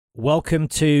Welcome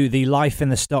to the Life in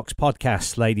the Stocks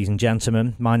podcast, ladies and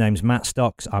gentlemen. My name's Matt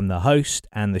Stocks. I'm the host,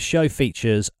 and the show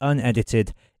features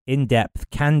unedited, in-depth,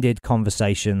 candid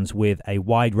conversations with a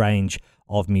wide range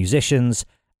of musicians,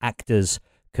 actors,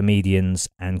 comedians,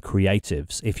 and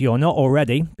creatives. If you're not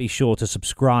already, be sure to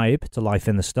subscribe to Life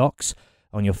in the Stocks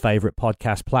on your favorite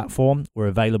podcast platform. We're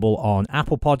available on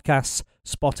Apple Podcasts,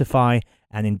 Spotify,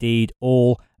 and indeed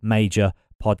all major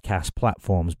podcast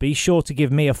platforms. Be sure to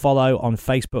give me a follow on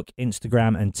Facebook,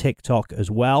 Instagram, and TikTok as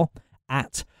well,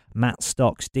 at Matt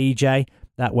Stocks DJ.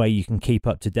 That way you can keep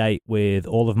up to date with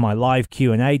all of my live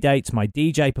Q&A dates, my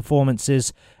DJ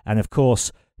performances, and of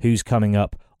course, who's coming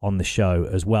up on the show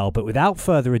as well. But without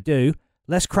further ado,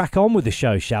 let's crack on with the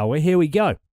show, shall we? Here we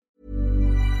go.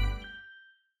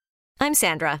 I'm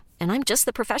Sandra, and I'm just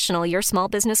the professional your small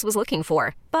business was looking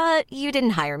for. But you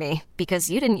didn't hire me because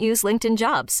you didn't use LinkedIn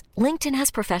Jobs. LinkedIn has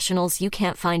professionals you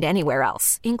can't find anywhere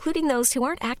else, including those who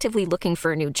aren't actively looking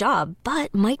for a new job,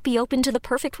 but might be open to the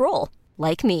perfect role,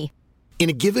 like me. In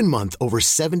a given month, over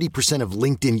 70% of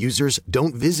LinkedIn users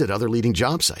don't visit other leading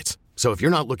job sites. So if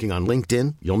you're not looking on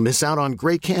LinkedIn, you'll miss out on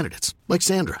great candidates like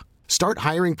Sandra. Start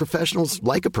hiring professionals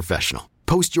like a professional.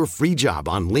 Post your free job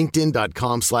on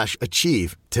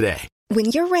linkedin.com/achieve today. When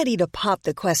you're ready to pop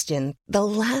the question, the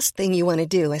last thing you want to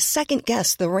do is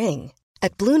second-guess the ring.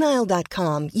 At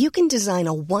BlueNile.com, you can design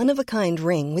a one-of-a-kind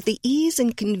ring with the ease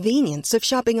and convenience of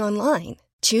shopping online.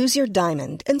 Choose your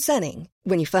diamond and setting.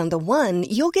 When you find the one,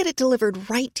 you'll get it delivered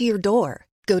right to your door.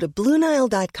 Go to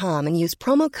BlueNile.com and use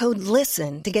promo code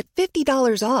LISTEN to get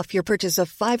 $50 off your purchase of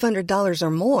 $500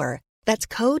 or more. That's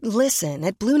code LISTEN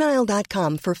at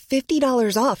BlueNile.com for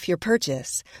 $50 off your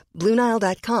purchase.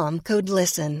 BlueNile.com, code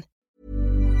LISTEN.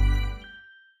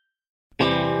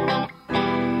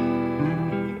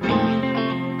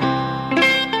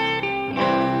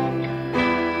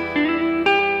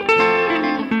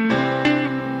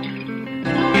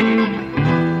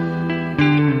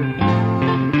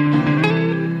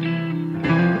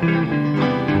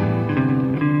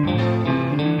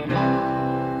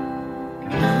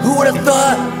 Who would have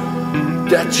thought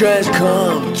that dreams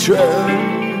come true?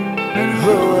 And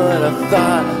who would have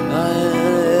thought I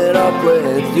ended up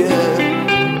with you?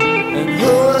 And who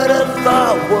would have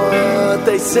thought what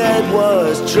they said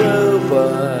was true?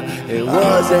 But it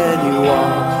wasn't. You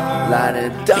all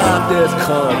letting darkness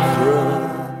come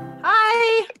through.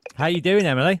 Hi. How you doing,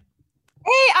 Emily?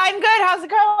 Hey, I'm good. How's it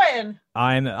going?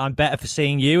 I'm better for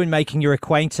seeing you and making your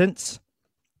acquaintance.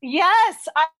 Yes,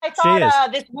 I thought Cheers.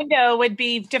 this window would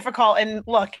be difficult, and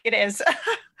look, it is.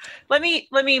 let me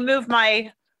move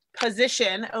my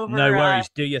position over. No worries.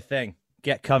 Do your thing.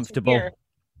 Get comfortable. Here.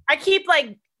 I keep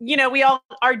we all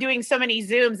are doing so many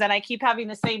Zooms, and I keep having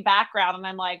the same background, and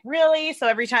I'm like, really? So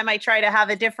every time I try to have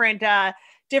a different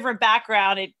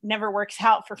background, it never works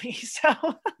out for me.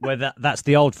 So Well, that's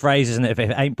the old phrase, isn't it? If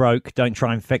it ain't broke, don't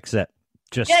try and fix it.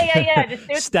 Just, yeah. Just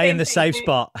do stay in the thing. safe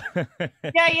spot.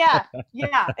 Yeah,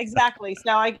 exactly.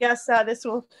 So I guess this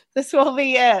will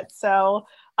be it. So,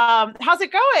 how's it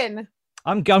going?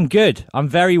 I'm good. I'm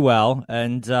very well,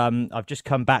 and I've just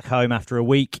come back home after a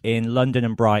week in London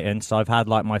and Brighton. So I've had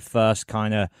like my first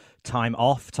kind of time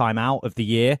out of the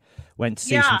year. Went to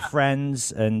see some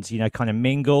friends and kind of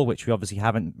mingle, which we obviously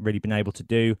haven't really been able to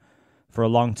do for a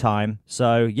long time.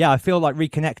 So yeah, I feel like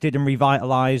reconnected and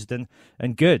revitalized and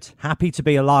good. Happy to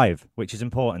be alive, which is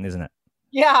important, isn't it?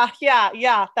 Yeah.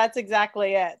 That's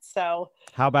exactly it. So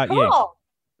how about cool. you?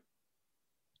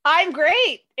 I'm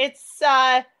great. It's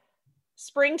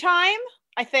springtime,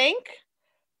 I think.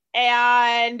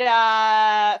 And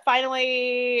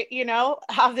finally,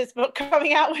 have this book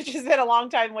coming out, which has been a long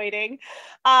time waiting.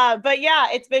 But yeah,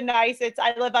 it's been nice.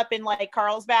 I live up in like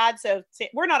Carlsbad. So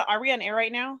are we on air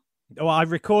right now? Well, I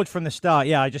record from the start.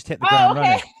 Yeah, I just hit the ground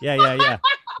running. Yeah.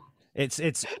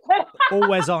 It's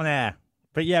always on air.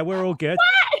 But yeah, we're all good.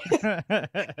 But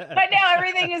no,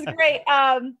 everything is great.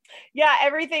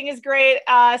 Everything is great.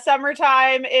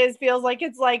 Summertime feels like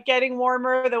it's like getting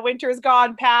warmer. The winter's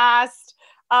gone past.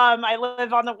 I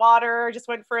live on the water, just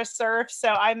went for a surf, so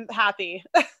I'm happy.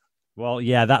 Well,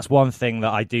 yeah, that's one thing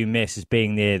that I do miss is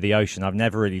being near the ocean. I've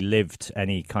never really lived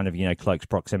any kind of, close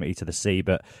proximity to the sea,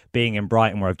 but being in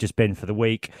Brighton, where I've just been for the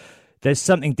week, there's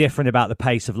something different about the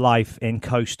pace of life in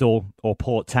coastal or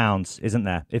port towns, isn't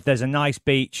there? If there's a nice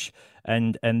beach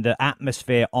and the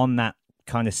atmosphere on that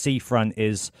kind of seafront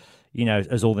is,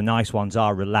 as all the nice ones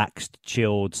are, relaxed,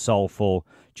 chilled, soulful,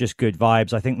 just good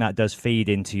vibes, I think that does feed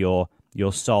into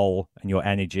your soul and your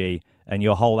energy and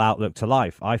your whole outlook to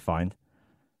life, I find.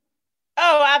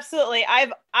 Oh, absolutely.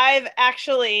 I've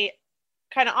actually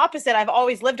kind of opposite. I've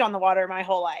always lived on the water my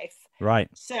whole life. Right.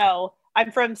 So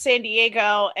I'm from San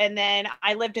Diego, and then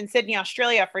I lived in Sydney,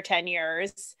 Australia for 10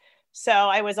 years. So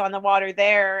I was on the water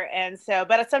there. And so,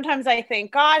 but sometimes I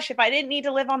think, gosh, if I didn't need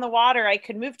to live on the water, I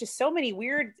could move to so many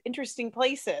weird, interesting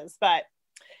places. But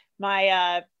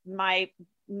my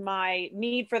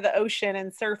need for the ocean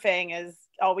and surfing has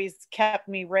always kept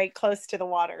me right close to the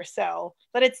water. So,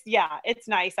 but it's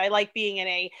nice. I like being in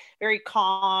a very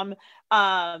calm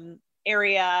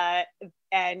area,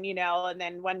 and and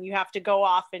then when you have to go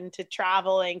off into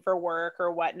traveling for work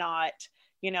or whatnot,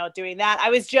 doing that. I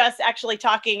was just actually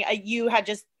talking, you had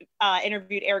just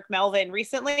interviewed Eric Melvin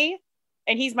recently,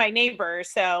 and he's my neighbor.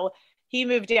 So he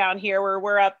moved down here where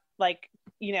we're up like,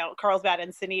 Carlsbad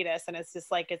and Sanitas. And it's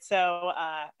just like, it's so,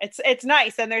 it's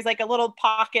nice. And there's like a little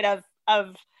pocket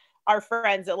of our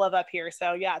friends that live up here.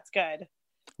 So yeah, it's good.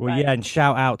 Well, yeah, and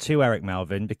shout out to Eric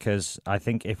Melvin, because I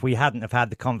think if we hadn't have had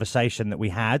the conversation that we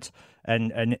had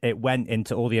and it went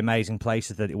into all the amazing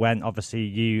places that it went, obviously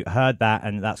you heard that,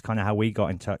 and that's kind of how we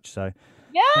got in touch. So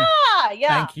yeah.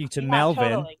 Thank you to Melvin.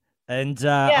 Totally. And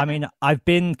I mean, I've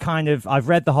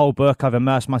read the whole book. I've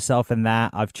immersed myself in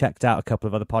that. I've checked out a couple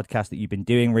of other podcasts that you've been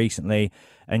doing recently,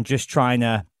 and just trying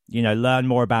to, learn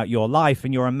more about your life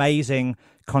and your amazing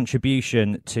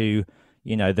contribution to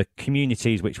the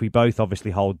communities which we both obviously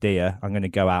hold dear. I'm going to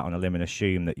go out on a limb and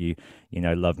assume that you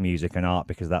love music and art,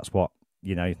 because that's what,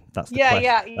 that's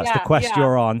the quest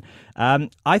you're on.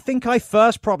 I think I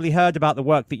first probably heard about the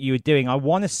work that you were doing, I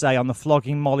want to say, on the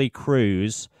Flogging Molly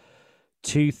cruise,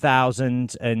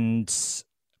 2000 and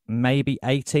maybe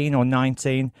 18 or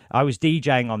 19. I was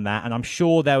DJing on that, and I'm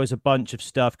sure there was a bunch of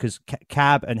stuff, because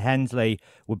Cab and Hensley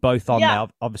were both on there.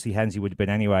 Obviously Hensley would have been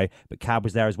anyway, but Cab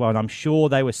was there as well, and I'm sure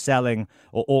they were selling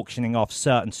or auctioning off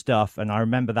certain stuff. And I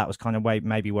remember that was kind of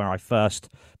maybe where I first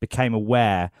became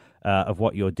aware of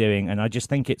what you're doing. And I just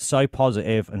think it's so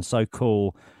positive and so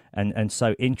cool and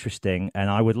so interesting. And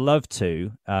I would love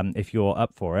to, if you're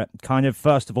up for it, kind of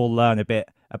first of all learn a bit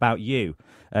about you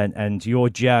and your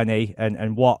journey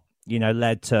and what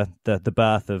led to the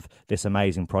birth of this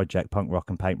amazing project, Punk Rock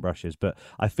and Paintbrushes. But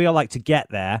I feel like to get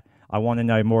there, I want to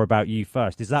know more about you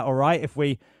first. Is that all right if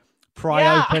we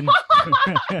pry open?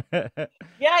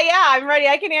 Yeah, I'm ready.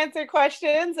 I can answer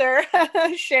questions or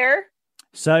share.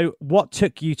 So what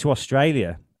took you to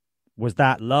Australia? Was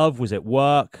that love? Was it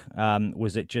work?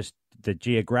 Was it just the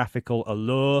geographical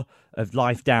allure of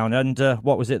life down under?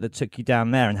 What was it that took you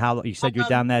down there? And how, you said you were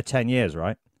down there 10 years,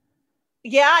 right?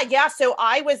 Yeah. So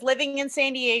I was living in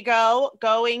San Diego,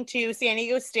 going to San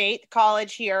Diego State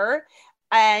College here,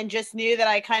 and just knew that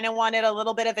I kind of wanted a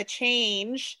little bit of a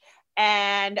change,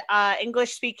 and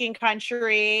English speaking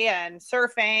country and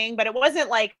surfing, but it wasn't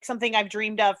like something I've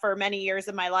dreamed of for many years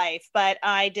of my life. But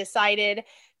I decided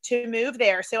to move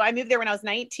there. So I moved there when I was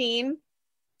 19.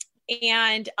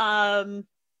 And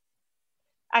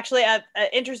actually an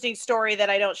interesting story that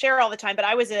I don't share all the time, but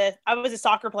I was a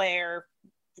soccer player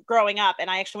growing up, and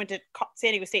I actually went to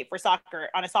San Diego State for soccer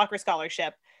on a soccer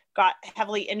scholarship, got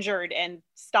heavily injured and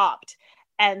stopped.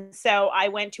 And so I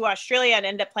went to Australia and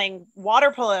ended up playing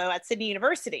water polo at Sydney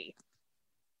University,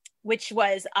 which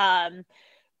was a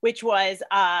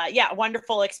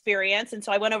wonderful experience. And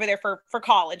so I went over there for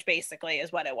college, basically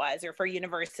is what it was, or for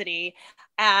university,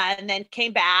 and then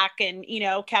came back and,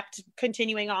 kept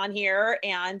continuing on here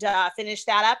and finished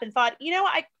that up and thought,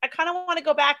 I kind of want to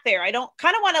go back there. I don't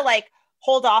kind of want to like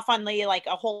hold off on the, like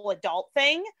a whole adult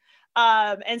thing.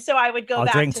 And so I would go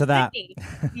back drink to that.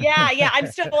 Yeah. I'm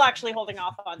still actually holding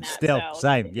off on that. Still so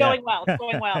same. It's going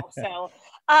well. So,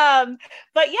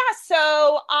 but yeah,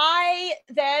 so I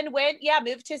then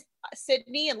moved to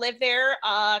Sydney and lived there,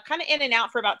 kind of in and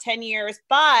out for about 10 years,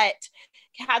 but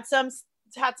had some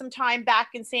time back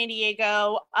in San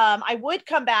Diego. I would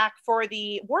come back for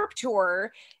the Warped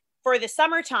Tour for the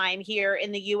summertime here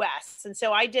in the US. And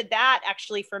so I did that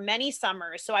actually for many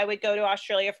summers. So I would go to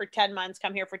Australia for 10 months,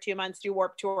 come here for 2 months, do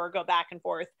Warped Tour, go back and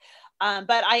forth.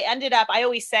 But I ended up, I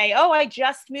always say, I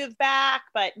just moved back,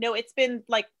 but no, it's been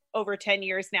like over 10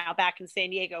 years now back in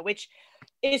San Diego, which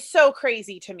is so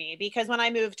crazy to me, because when I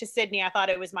moved to Sydney, I thought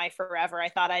it was my forever. I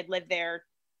thought I'd live there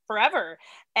forever,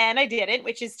 and I didn't,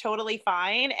 which is totally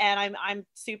fine. And I'm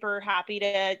super happy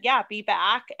to be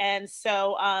back. And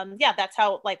so that's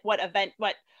how, like, what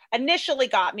initially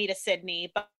got me to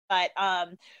Sydney, but I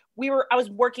was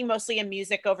working mostly in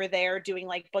music over there, doing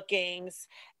like bookings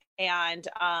and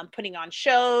putting on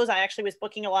shows. I actually was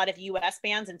booking a lot of US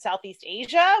bands in Southeast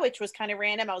Asia, which was kind of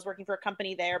random. I was working for a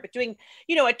company there, but doing,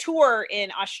 a tour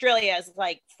in Australia is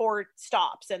like 4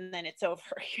 stops and then it's over.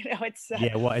 It's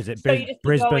what is it? So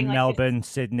Brisbane, going, Melbourne,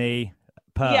 Sydney,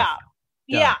 Perth.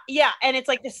 Yeah. And it's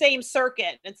like the same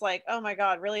circuit. It's like, oh my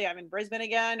God, really? I'm in Brisbane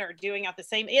again, or doing out the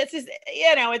same. It's just,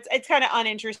 it's kind of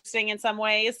uninteresting in some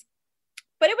ways,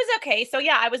 but it was okay. So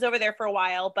yeah, I was over there for a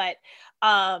while, but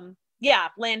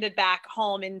landed back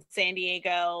home in San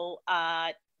Diego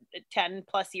 10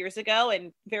 plus years ago,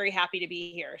 and very happy to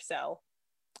be here. So.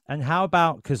 And how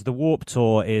about, because the Warped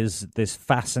Tour is this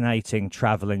fascinating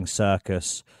traveling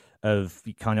circus of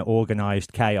kind of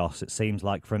organized chaos, it seems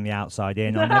like, from the outside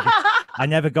in. I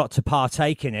never got to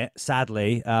partake in it,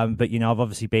 sadly, but I've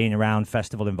obviously been around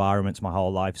festival environments my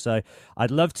whole life, so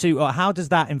I'd love to. How does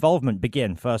that involvement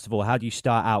begin? First of all, how do you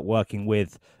start out working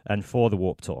with and for the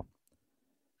Warped Tour?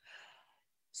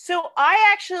 So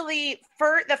I actually,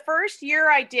 for the first year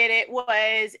I did it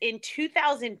was in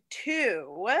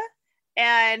 2002.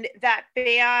 And that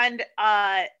band,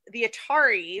 the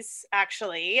Ataris,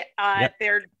 actually, yep.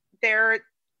 they're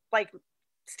like,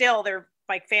 still, they're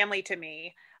like family to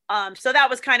me. So that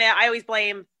was kind of, I always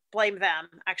blame them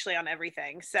actually on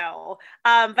everything. So,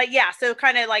 but yeah, so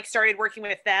kind of like started working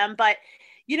with them. But,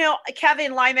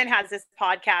 Kevin Lyman has this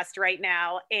podcast right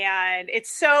now, and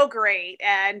it's so great.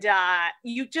 And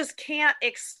you just can't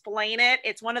explain it.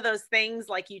 It's one of those things,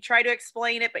 like, you try to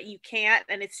explain it, but you can't.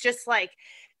 And it's just like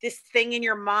this thing in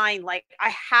your mind, like,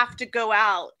 I have to go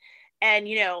out. And,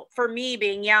 for me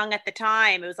being young at the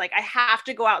time, it was like, I have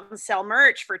to go out and sell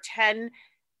merch for 10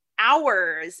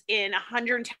 hours in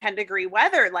 110 degree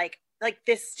weather. Like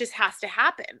this just has to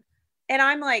happen. And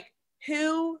I'm like,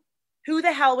 who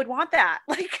the hell would want that?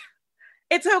 Like,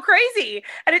 it's so crazy.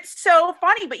 And it's so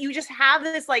funny, but you just have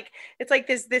this, like, it's like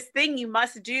this thing you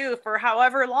must do for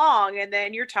however long. And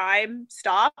then your time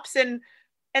stops and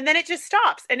then it just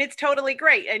stops, and it's totally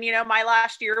great. And, my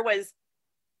last year was,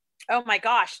 oh my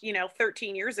gosh,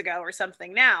 13 years ago or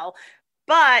something now.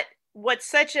 But what's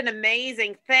such an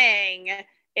amazing thing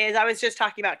is, I was just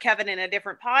talking about Kevin in a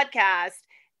different podcast,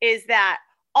 is that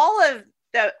all of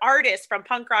the artists from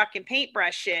Punk Rock and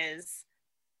Paintbrushes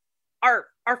are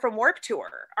from Warped Tour,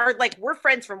 are like, we're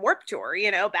friends from Warped Tour,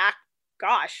 back,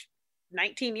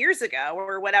 19 years ago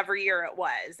or whatever year it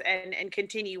was, and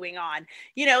continuing on.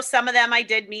 Some of them I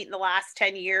did meet in the last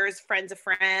 10 years, friends of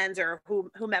friends, or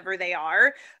whomever they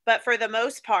are. But for the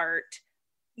most part,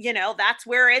 that's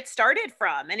where it started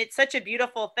from. And it's such a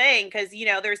beautiful thing, because,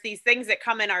 there's these things that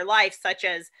come in our life, such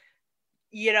as,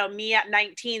 me at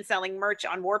 19 selling merch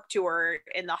on Warped Tour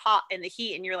in the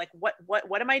heat. And you're like,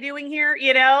 what am I doing here?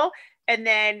 And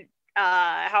then,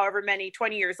 however many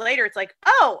 20 years later, it's like,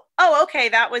 oh, okay,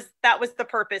 that was the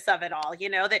purpose of it all,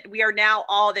 that we are now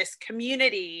all this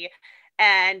community,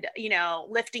 and,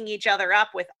 lifting each other up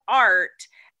with art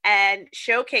and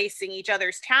showcasing each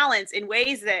other's talents in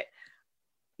ways that,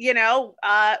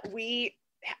 we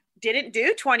didn't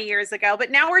do 20 years ago, but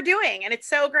now we're doing, and it's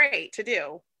so great to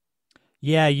do.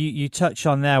 Yeah, you touch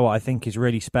on there what I think is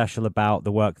really special about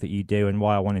the work that you do, and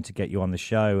why I wanted to get you on the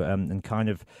show, and kind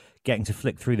of getting to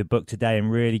flick through the book today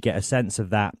and really get a sense of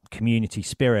that community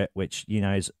spirit, which,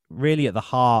 is really at the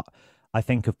heart, I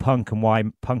think, of punk, and why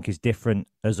punk is different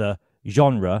as a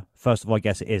genre. First of all, I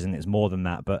guess it is, and it's more than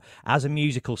that, but as a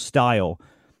musical style,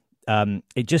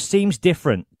 it just seems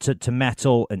different to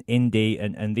metal and indie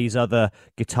and these other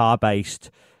guitar-based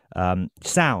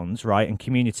sounds, right, and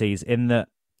communities, in that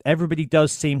everybody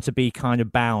does seem to be kind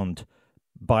of bound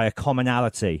by a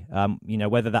commonality,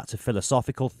 whether that's a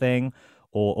philosophical thing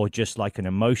or just like an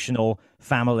emotional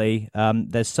family.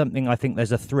 There's something, I think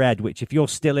there's a thread, which if you're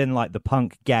still in like the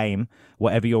punk game,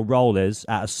 whatever your role is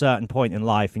at a certain point in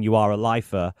life, and you are a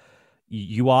lifer,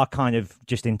 you are kind of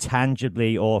just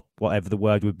intangibly, or whatever the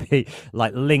word would be,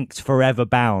 like linked, forever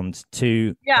bound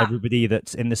to everybody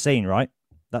that's in the scene, right?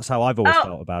 That's how I've always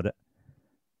felt about it.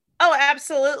 Oh,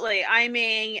 absolutely. I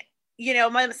mean,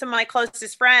 some of my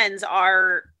closest friends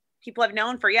are people I've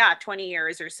known for 20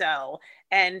 years or so,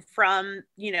 and from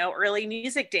early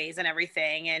music days and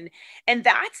everything. And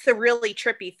that's the really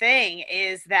trippy thing,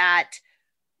 is that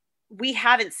we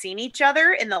haven't seen each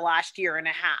other in the last year and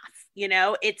a half.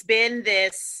 It's been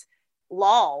this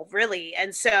lull, really.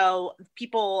 And so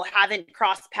people haven't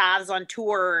crossed paths on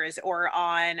tours or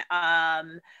on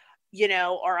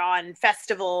or on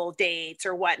festival dates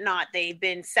or whatnot. They've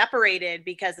been separated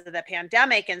because of the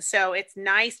pandemic. And so it's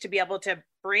nice to be able to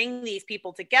bring these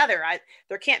people together.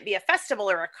 There can't be a festival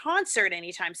or a concert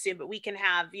anytime soon, but we can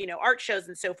have, art shows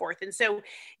and so forth. And so,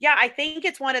 I think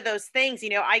it's one of those things,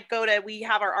 we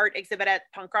have our art exhibit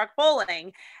at Punk Rock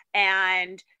Bowling,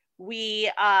 and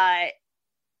we,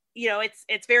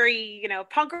 it's very,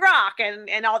 punk rock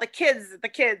and all the kids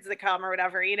that come or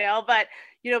whatever, but,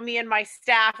 me and my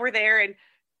staff were there, and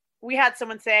we had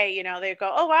someone say, you know, they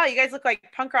go, "Oh wow, you guys look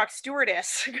like punk rock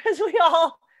stewardess," because we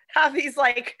all have these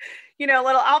like, you know,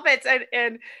 little outfits,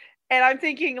 and I'm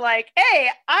thinking like, hey,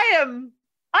 I am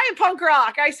punk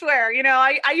rock, I swear. You know,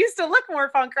 I used to look more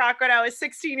punk rock when I was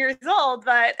 16 years old,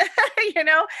 but you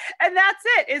know, and that's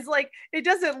it, is like, it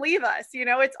doesn't leave us, you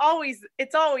know, it's always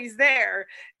there.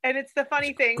 And it's the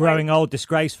funny thing, growing old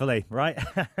disgracefully, right?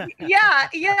 yeah,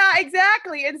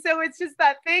 exactly. And so it's just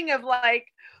that thing of like,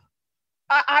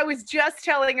 I was just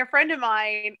telling a friend of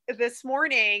mine this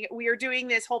morning, we are doing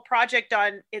this whole project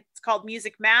on, it's called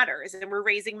Music Matters, and we're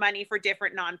raising money for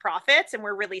different nonprofits, and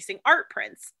we're releasing art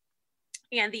prints.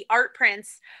 And the art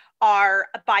prints are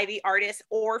by the artist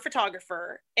or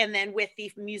photographer, and then with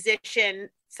the musician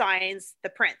signs the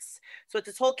prints. So it's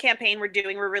this whole campaign we're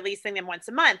doing. We're releasing them once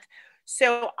a month.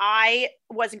 So I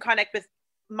was in contact with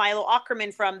Milo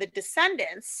Ackerman from The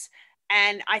Descendants,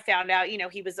 and I found out, you know,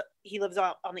 he lives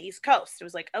on the East Coast. It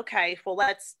was like, okay, well,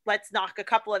 let's knock a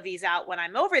couple of these out when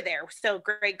I'm over there. So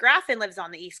Greg Graffin lives on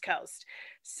the East Coast.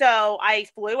 So I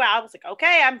flew out. I was like,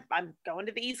 okay, I'm going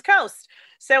to the East Coast.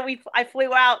 So I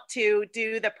flew out to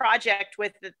do the project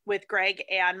with Greg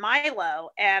and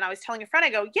Milo. And I was telling a friend, I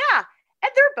go, yeah,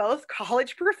 and they're both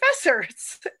college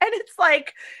professors. And it's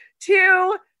like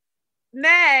two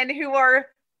men who are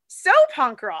so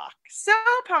punk rock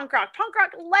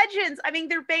legends. I mean,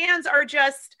 their bands are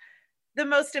just the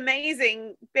most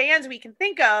amazing bands we can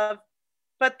think of,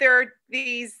 but they're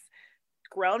these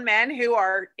grown men who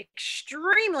are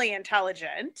extremely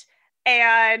intelligent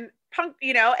and punk,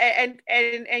 you know, and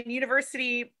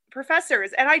university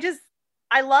professors. And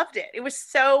I loved it. It was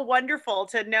so wonderful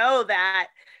to know that,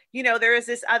 you know, there is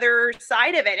this other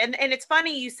side of it. And it's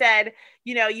funny, you said,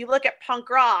 you know, you look at punk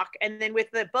rock, and then with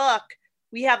the book,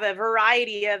 we have a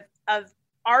variety of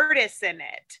artists in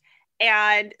it.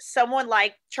 And someone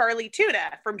like Charlie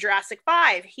Tuna from Jurassic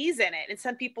 5, he's in it. And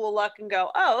some people will look and go,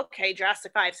 oh, okay,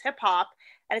 Jurassic 5's hip hop.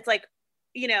 And it's like,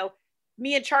 you know,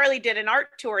 me and Charlie did an art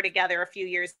tour together a few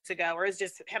years ago, where it was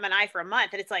just him and I for a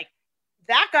month. And it's like,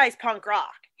 that guy's punk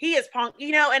rock. He is punk,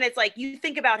 you know, and it's like, you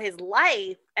think about his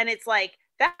life, and it's like,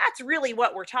 that's really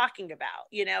what we're talking about.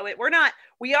 You know,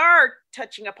 we are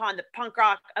touching upon the punk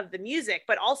rock of the music,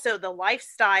 but also the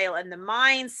lifestyle and the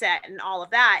mindset and all of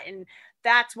that. And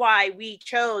that's why we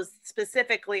chose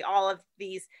specifically all of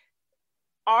these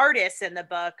artists in the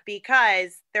book,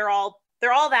 because they're all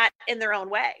that in their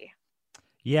own way.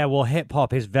 Yeah, well, hip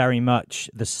hop is very much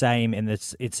the same in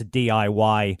this. It's a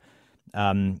DIY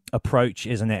approach,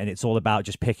 isn't it? And it's all about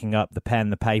just picking up the pen,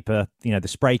 the paper, you know, the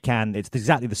spray can. It's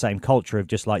exactly the same culture of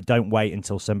just like, don't wait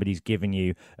until somebody's given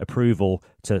you approval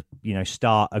to, you know,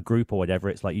 start a group or whatever.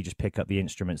 It's like, you just pick up the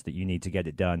instruments that you need to get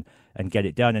it done and get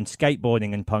it done. And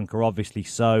skateboarding and punk are obviously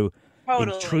so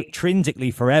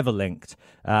intrinsically forever linked.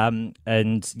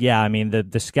 And yeah, I mean,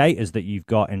 the skaters that you've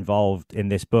got involved in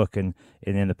this book and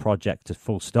in the project to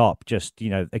full stop, just, you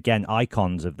know, again,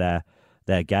 icons of their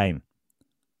game.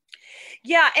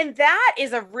 Yeah, and that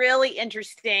is a really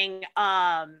interesting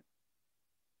element,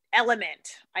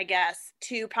 I guess,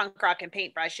 to punk rock and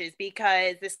paintbrushes,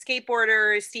 because the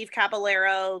skateboarders, Steve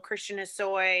Caballero, Christian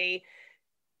Hosoi,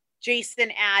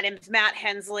 Jason Adams, Matt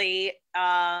Hensley,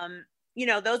 you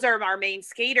know, those are our main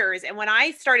skaters. And when I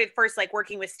started first, like,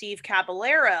 working with Steve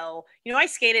Caballero, you know, I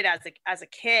skated as a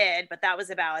kid, but that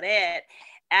was about it.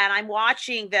 And I'm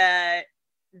watching the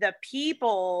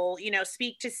people, you know,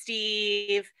 speak to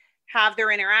Steve, have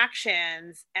their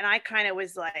interactions, and I kind of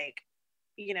was like,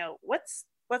 you know, what's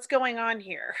going on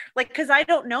here? Like, because I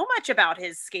don't know much about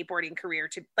his skateboarding career,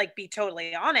 to like be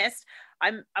totally honest.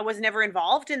 I was never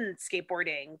involved in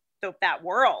skateboarding, that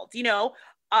world, you know.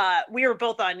 We were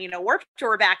both on, you know, Warped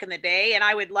Tour back in the day, and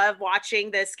I would love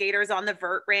watching the skaters on the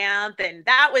vert ramp, and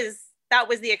that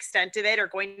was the extent of it, or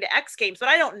going to X Games, but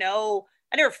I don't know,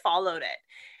 I never followed it.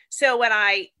 So when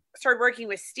I started working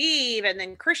with Steve and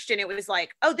then Christian, it was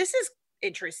like, oh, this is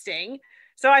interesting.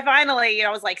 So I finally, you know,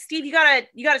 I was like, Steve, you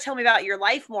gotta tell me about your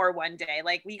life more one day.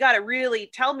 Like, you gotta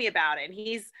really tell me about it. And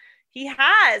he's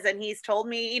told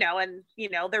me, you know, and, you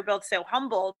know, they're both so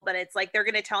humble, but it's like, they're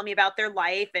going to tell me about their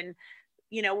life and,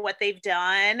 you know, what they've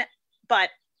done. But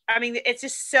I mean, it's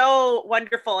just so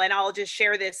wonderful. And I'll just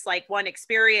share this, like, one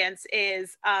experience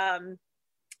is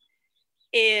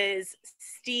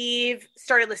Steve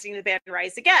started listening to the band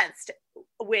Rise Against,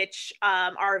 which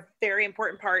are a very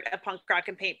important part of punk rock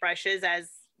and paintbrushes, as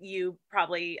you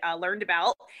probably learned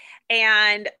about.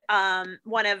 And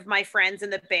one of my friends in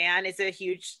the band is a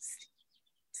huge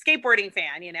skateboarding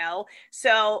fan, you know.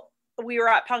 So we were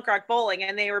at Punk Rock Bowling,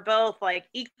 and they were both like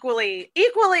equally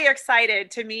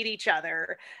excited to meet each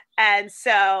other. And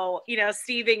so, you know,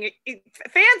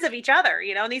 fans of each other,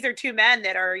 you know, and these are two men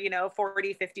that are, you know,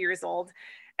 40, 50 years old.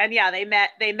 And yeah, they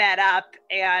met up,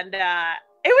 and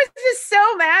it was just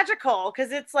so magical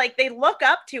because it's like they look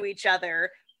up to each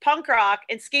other, punk rock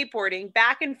and skateboarding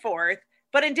back and forth,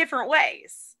 but in different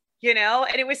ways, you know,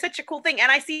 and it was such a cool thing.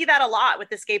 And I see that a lot with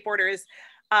the skateboarders.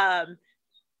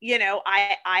 You know,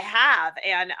 I have,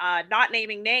 and not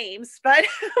naming names, but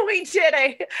we did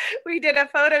a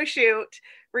photo shoot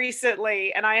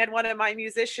recently, and I had one of my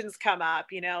musicians come up,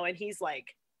 you know, and he's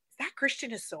like, "Is that Christian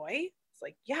Hosoi?" It's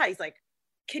like, "Yeah." He's like,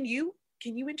 Can you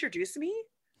introduce me?"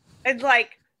 And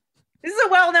like, this is a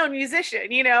well-known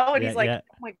musician, you know, and he's like,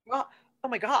 "Oh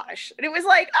my gosh." And it was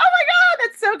like, "Oh my God,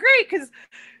 that's so great." Cause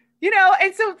you know,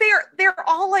 and so they're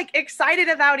all like excited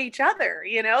about each other,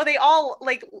 you know, they all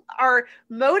like are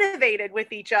motivated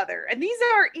with each other. And these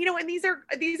are, you know, and these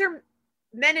are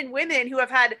men and women who have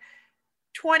had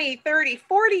 20, 30,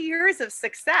 40 years of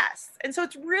success. And so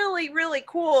it's really, really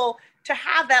cool to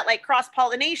have that like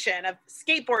cross-pollination of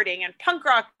skateboarding and punk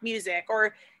rock music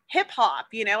or hip hop,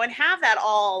 you know, and have that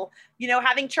all, you know,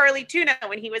 having Charlie Tuna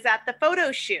when he was at the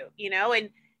photo shoot, you know, and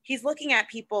he's looking at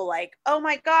people like, "Oh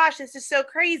my gosh, this is so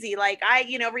crazy. Like, I,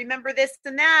 you know, remember this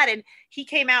and that." And he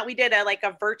came out, we did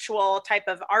a virtual type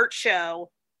of art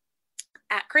show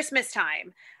at Christmas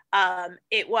time.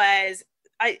 It was,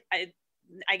 I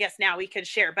guess now we can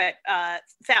share, but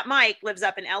Fat Mike lives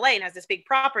up in LA and has this big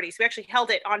property. So we actually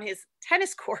held it on his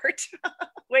tennis court,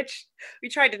 which we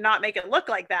tried to not make it look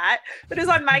like that, but it was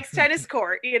on Mike's tennis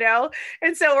court, you know?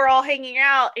 And so we're all hanging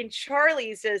out, and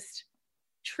Charlie's just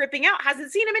tripping out,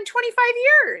 hasn't seen him in 25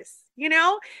 years, you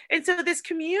know? And so this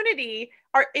community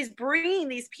is bringing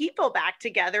these people back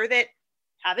together that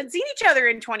haven't seen each other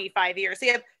in 25 years. So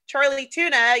you have Charlie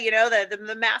Tuna, you know,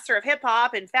 the master of hip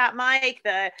hop, and Fat Mike,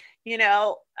 the, you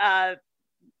know, a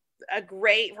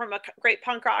great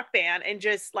punk rock band, and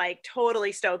just like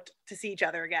totally stoked to see each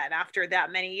other again after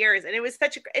that many years. And it's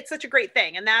such a great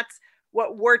thing. And that's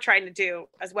what we're trying to do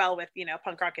as well with, you know,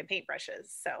 Punk Rock and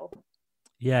Paintbrushes. So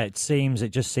yeah, it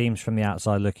just seems from the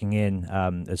outside looking in,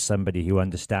 as somebody who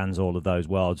understands all of those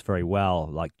worlds very well,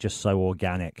 like just so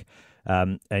organic.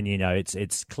 And, you know,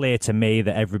 it's clear to me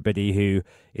that everybody who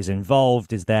is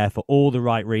involved is there for all the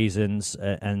right reasons.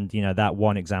 And, you know, that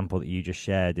one example that you just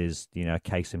shared is, you know, a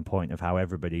case in point of how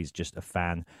everybody's just a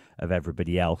fan of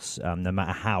everybody else. No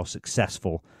matter how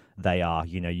successful they are,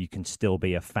 you know, you can still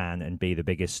be a fan and be the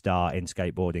biggest star in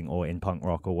skateboarding or in punk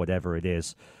rock or whatever it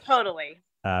is. Totally.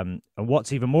 And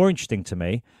what's even more interesting to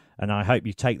me, and I hope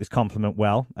you take this compliment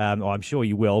well, or I'm sure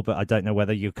you will, but I don't know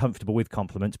whether you're comfortable with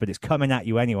compliments, but it's coming at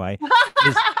you anyway.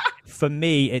 For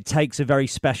me, it takes a very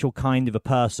special kind of a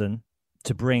person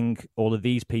to bring all of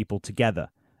these people together.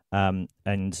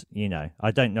 And, you know, I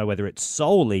don't know whether it's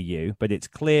solely you, but it's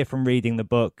clear from reading the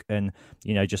book and,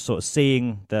 you know, just sort of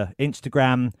seeing the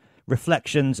Instagram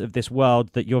reflections of this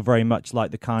world that you're very much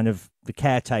like the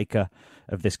caretaker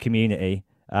of this community.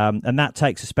 And that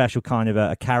takes a special kind of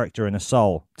a character and a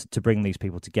soul to bring these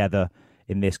people together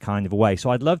in this kind of a way. So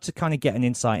I'd love to kind of get an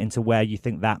insight into where you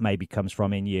think that maybe comes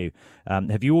from in you.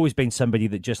 Have you always been somebody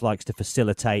that just likes to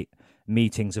facilitate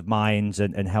meetings of minds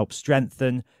and help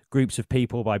strengthen groups of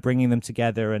people by bringing them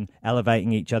together and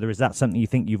elevating each other? Is that something you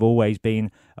think you've always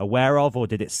been aware of, or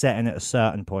did it set in at a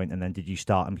certain point and then did you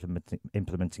start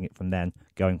implementing it from then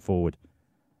going forward?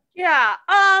 Yeah.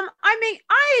 I mean,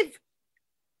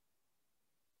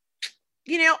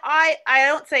 you know, I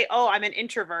don't say, "Oh, I'm an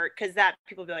introvert," because that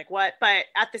people be like, "What?" But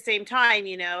at the same time,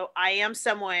 you know, I am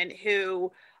someone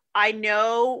who I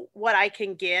know what I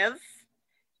can give.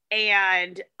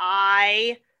 And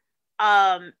I,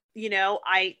 you know,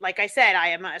 like I said, I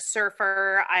am a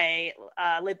surfer. I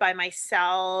live by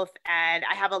myself, and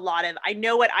I have I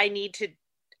know what I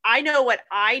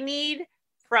need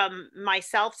from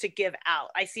myself to give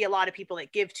out. I see a lot of people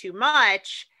that give too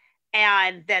much,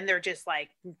 and then they're just like,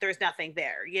 there's nothing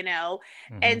there, you know?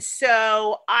 Mm-hmm. And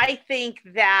so I think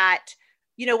that,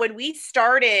 you know, when we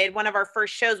started one of our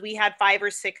first shows, we had 5 or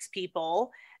 6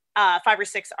 people, 5 or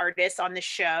 6 artists on the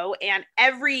show, and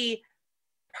every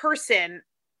person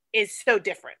is so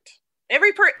different.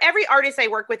 Every artist I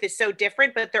work with is so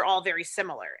different, but they're all very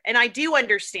similar. And I do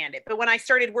understand it. But when I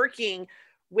started working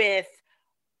with,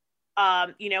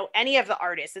 you know, any of the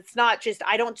artists, it's not just,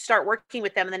 I don't start working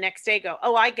with them and the next day go,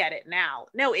 "Oh, I get it now."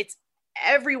 No, it's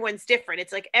everyone's different.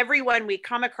 It's like everyone we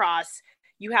come across,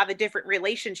 you have a different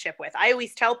relationship with. I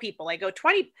always tell people, I go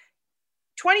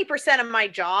 20% of my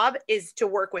job is to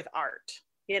work with art,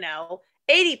 you know,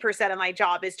 80% of my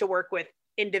job is to work with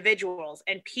individuals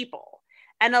and people.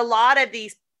 And a lot of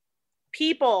these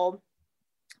people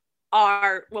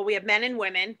are, well, we have men and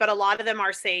women, but a lot of them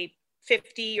are, say,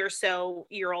 50 or so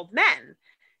year old men.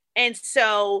 And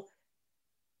so,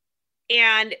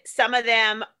 and some of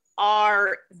them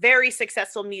are very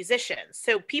successful musicians.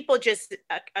 So people just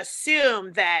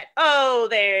assume that, oh,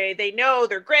 they know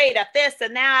they're great at this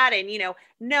and that. And, you know,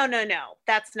 no,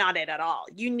 that's not it at all.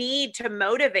 You need to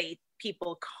motivate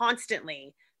people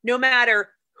constantly, no matter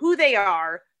who they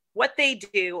are, what they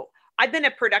do. I've been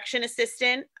a production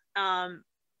assistant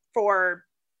for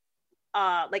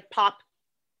like pop,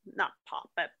 not pop,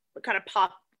 but kind of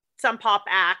pop, some pop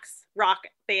acts, rock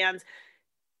bands,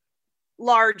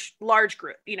 large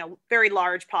group, you know, very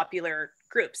large popular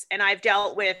groups. And I've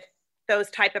dealt with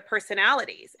those type of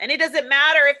personalities. And it doesn't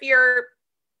matter if you're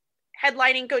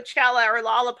headlining Coachella or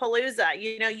Lollapalooza,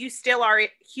 you know, you still are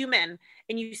human,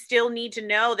 and you still need to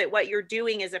know that what you're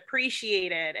doing is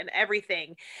appreciated and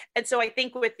everything. And so I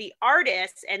think with the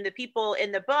artists and the people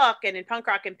in the book and in Punk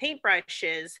Rock and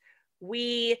Paintbrushes,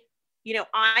 we, you know,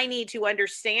 I need to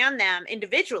understand them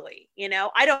individually. You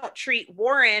know, I don't treat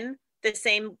Warren the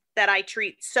same that I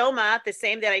treat Soma, the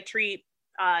same that I treat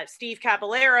Steve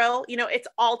Caballero. You know, it's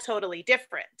all totally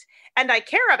different. And I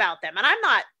care about them. And I'm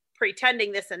not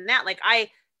pretending this and that. Like,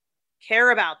 I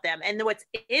care about them. And what's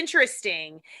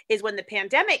interesting is when the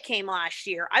pandemic came last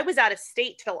year, I was out of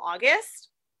state till August.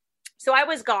 So I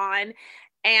was gone.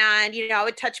 And, you know, I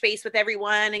would touch base with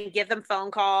everyone and give them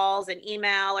phone calls and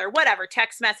email or whatever,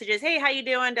 text messages. Hey, how you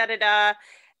doing? Da, da, da.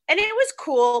 And it was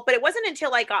cool, but it wasn't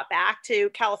until I got back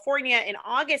to California in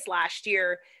August last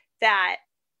year that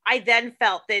I then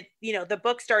felt that, you know, the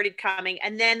book started coming,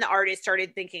 and then the artist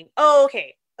started thinking, oh,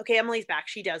 okay, Emily's back.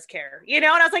 She does care, you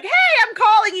know? And I was like, hey, I'm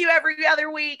calling you every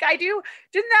other week. I do.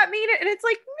 Didn't that mean it? And it's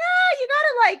like, nah, you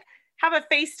gotta like have a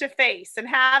face-to-face and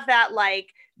have that like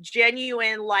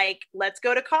genuine, like, let's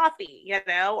go to coffee, you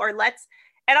know, or let's,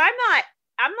 and I'm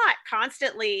not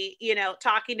constantly, you know,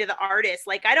 talking to the artist.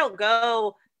 Like, I don't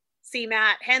go see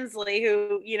Matt Hensley,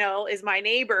 who, you know, is my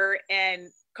neighbor, and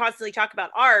constantly talk about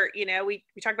art. You know, we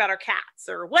talk about our cats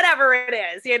or whatever it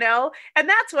is, you know, and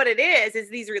that's what it is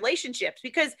these relationships,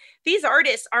 because these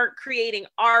artists aren't creating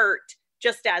art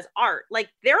just as art. Like,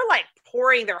 they're like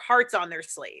pouring their hearts on their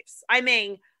sleeves. I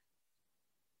mean,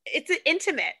 it's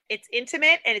intimate,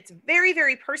 and it's very,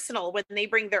 very personal when they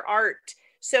bring their art.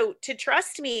 So to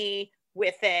trust me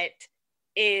with it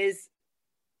is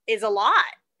a lot.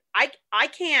 I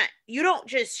can't, you don't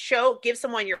just give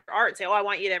someone your art and say, oh, I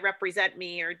want you to represent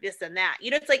me or this and that.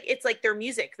 You know, it's like their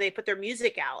music. They put their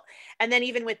music out. And then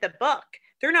even with the book,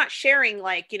 they're not sharing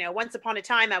like, you know, once upon a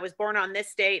time I was born on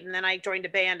this date and then I joined a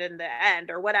band in the end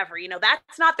or whatever. You know,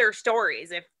 that's not their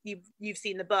stories. If you've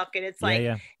seen the book, and it's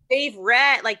like, they've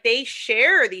read, like, they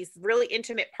share these really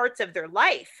intimate parts of their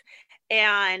life.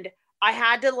 And I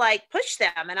had to like push them.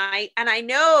 And I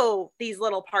know these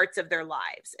little parts of their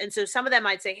lives. And so some of them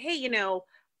I'd say, hey, you know,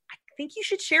 I think you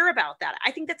should share about that.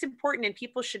 I think that's important and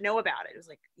people should know about it. It was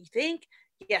like, you think?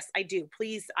 Yes, I do.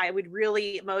 Please. I would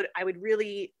really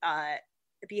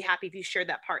be happy if you shared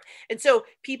that part. And so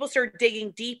people start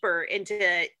digging deeper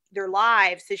into their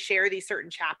lives to share these certain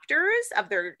chapters of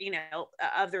their, you know,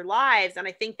 of their lives. And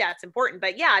I think that's important.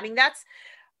 But yeah, I mean,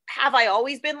 have I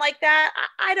always been like that?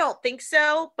 I don't think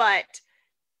so, but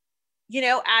you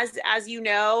know, as you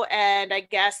know, and I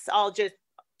guess I'll just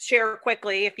share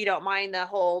quickly, if you don't mind, the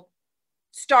whole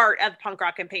start of Punk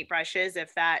Rock and Paintbrushes,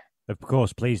 if that. Of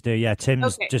course, please do. Yeah,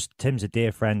 Tim's a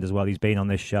dear friend as well. He's been on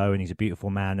this show and he's a beautiful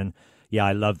man. And yeah,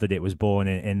 I love that it was born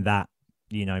in that,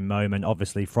 you know, moment,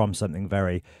 obviously from something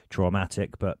very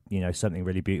traumatic, but, you know, something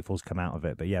really beautiful has come out of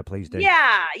it. But yeah, please do.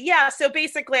 Yeah. So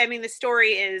basically, I mean, the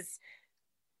story is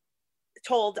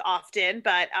told often,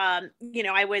 but you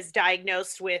know, I was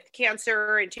diagnosed with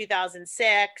cancer in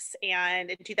 2006, and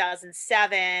in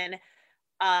 2007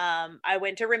 I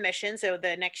went to remission, so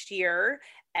the next year.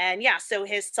 And yeah, so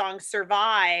his song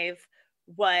Survive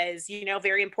was, you know,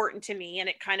 very important to me, and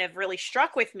it kind of really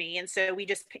struck with me. And so we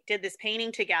just did this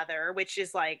painting together, which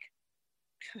is like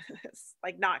it's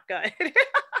like not good.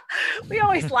 We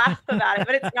always laugh about it,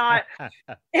 but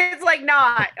it's like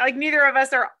not like neither of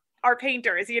us are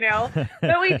painters, you know,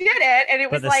 but we did it, and it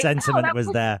was like, the sentiment was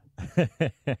there.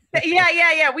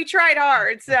 yeah. We tried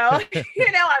hard. So,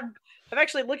 you know, I'm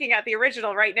actually looking at the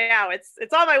original right now.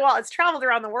 It's on my wall. It's traveled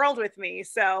around the world with me.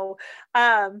 So,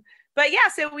 but yeah,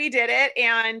 so we did it,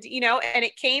 and, you know, and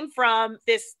it came from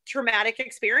this traumatic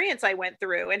experience I went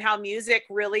through, and how music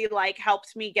really like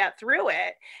helped me get through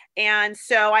it. And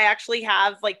so I actually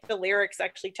have like the lyrics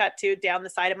actually tattooed down the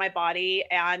side of my body.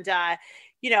 And,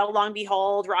 long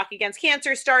behold, Rock Against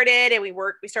Cancer started, and we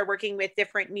started working with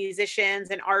different musicians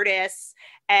and artists.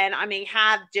 And I mean,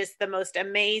 have just the most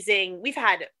amazing, we've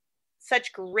had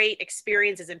such great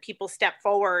experiences, and people step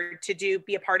forward to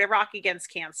be a part of Rock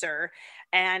Against Cancer.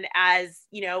 And as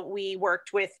we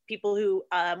worked with people who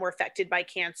were affected by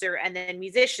cancer, and then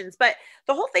musicians. But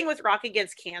the whole thing with Rock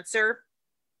Against Cancer,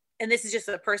 and this is just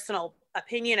a personal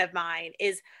opinion of mine,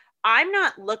 is I'm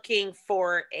not looking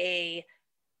for a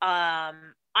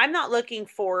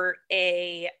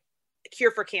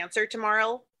cure for cancer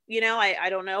tomorrow. I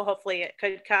don't know. Hopefully it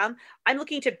could come. I'm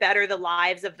looking to better the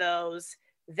lives of those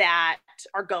that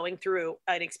are going through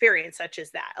an experience such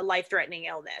as that, a life-threatening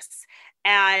illness.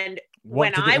 And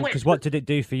what did it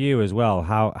do for you as well?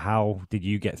 How did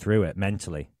you get through it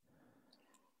mentally?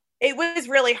 It was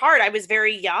really hard. I was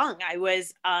very young. It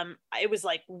was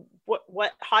like,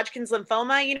 what Hodgkin's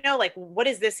lymphoma, like, what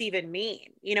does this even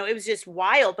mean? It was just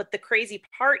wild. But the crazy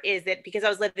part is that because I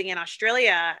was living in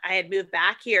Australia, I had moved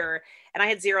back here and I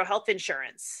had zero health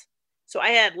insurance. So I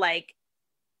had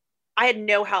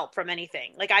no help from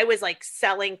anything. Like, I was like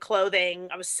selling clothing.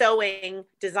 I was sewing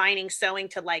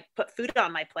to like put food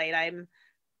on my plate. I'm,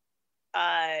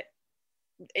 a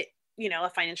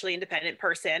financially independent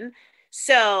person.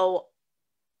 So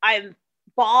I'm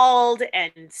bald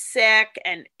and sick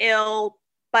and ill,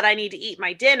 but I need to eat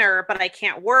my dinner, but I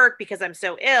can't work because I'm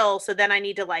so ill. So then I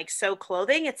need to like sew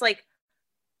clothing. It's like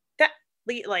that,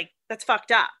 like, that's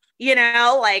fucked up,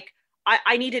 like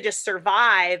I need to just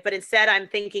survive. But instead I'm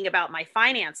thinking about my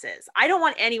finances. I don't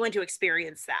want anyone to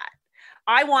experience that.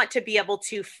 I want to be able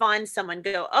to fund someone,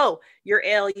 go, oh, you're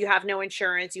ill, you have no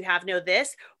insurance, you have no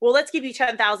this. Well, let's give you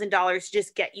 $10,000 to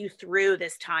just get you through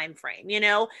this time frame,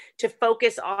 to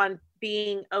focus on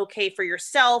being okay for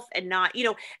yourself and not,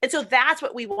 and so that's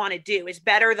what we want to do, is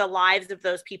better the lives of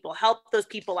those people, help those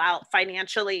people out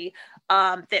financially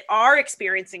that are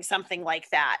experiencing something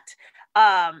like that.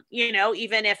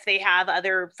 Even if they have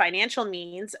other financial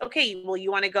means, okay, well, you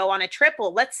want to go on a trip?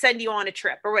 Well, let's send you on a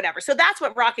trip or whatever. So that's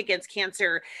what Rock Against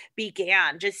Cancer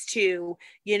began, just to,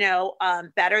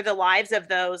 better the lives of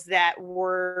those that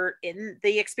were in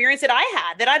the experience that I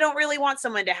had, that I don't really want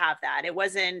someone to have that. It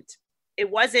was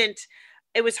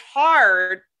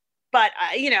hard, but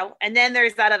and then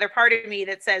there's that other part of me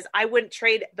that says, I wouldn't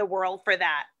trade the world for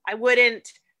that.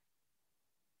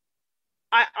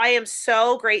 I am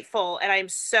so grateful, and I'm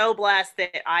so blessed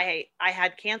that I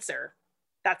had cancer.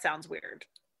 That sounds weird,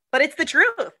 but it's the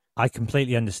truth. I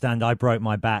completely understand. I broke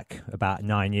my back about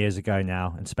 9 years ago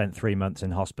now and spent 3 months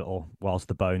in hospital whilst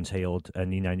the bones healed, and,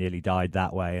 nearly died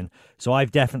that way. And so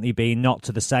I've definitely been, not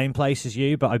to the same place as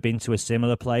you, but I've been to a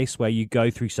similar place where you go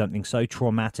through something so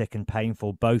traumatic and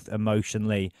painful, both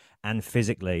emotionally and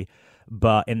physically.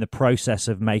 But in the process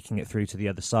of making it through to the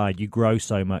other side, you grow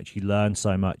so much, you learn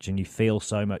so much, and you feel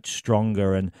so much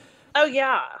stronger and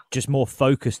just more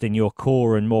focused in your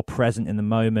core and more present in the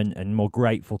moment and more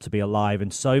grateful to be alive.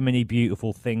 And so many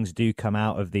beautiful things do come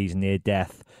out of these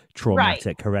near-death,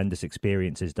 traumatic, horrendous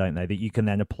experiences, don't they? That you can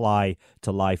then apply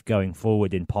to life going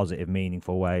forward in positive,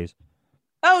 meaningful ways.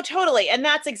 Oh, totally. And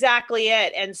that's exactly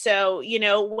it. And so,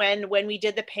 when we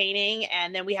did the painting,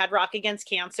 and then we had Rock Against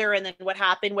Cancer, and then what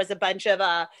happened was a bunch of,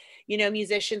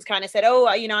 musicians kind of said, oh,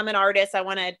 I'm an artist, I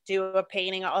want to do a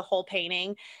painting, a whole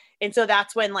painting. And so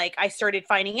that's when, like, I started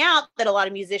finding out that a lot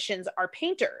of musicians are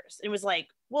painters. It was like,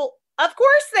 well, of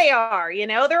course they are,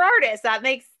 they're artists. That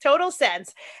makes total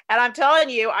sense. And I'm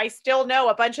telling you, I still know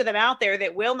a bunch of them out there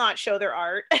that will not show their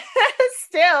art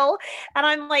still. And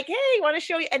I'm like, hey, I want to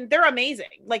show you. And they're amazing.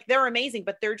 Like, they're amazing,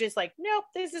 but they're just like, nope,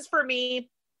 this is for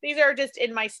me. These are just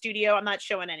in my studio. I'm not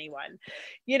showing anyone,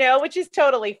 which is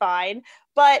totally fine.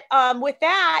 But with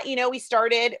that, we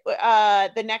started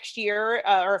the next year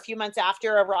or a few months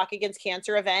after a Rock Against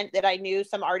Cancer event that I knew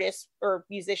some artists or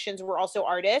musicians were also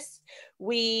artists.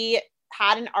 We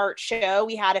had an art show.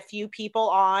 We had a few people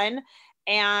on,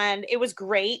 and it was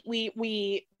great.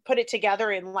 We put it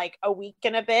together in like a week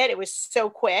and a bit. It was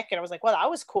so quick. And I was like, well, that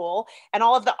was cool. And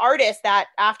all of the artists that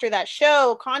after that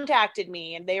show contacted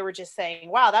me, and they were just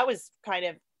saying, wow, that was kind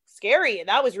of scary. And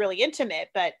that was really intimate,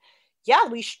 but yeah,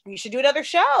 we should do another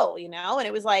show, And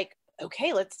it was like,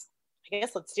 okay, let's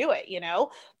do it,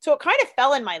 So it kind of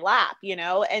fell in my lap,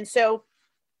 And so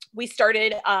we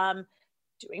started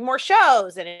doing more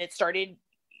shows, and it started,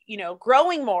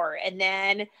 growing more. And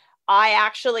then I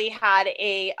actually had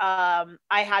I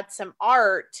had some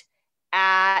art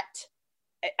at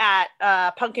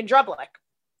Punk in Drublic.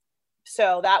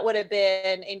 So that would have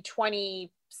been in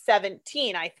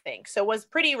 2017, I think. So it was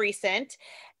pretty recent.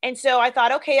 And so I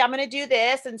thought, okay, I'm going to do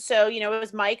this. And so, it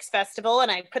was Mike's festival,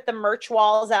 and I put the merch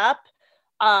walls up.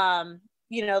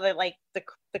 you know,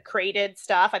 the crated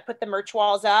stuff. I put the merch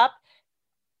walls up,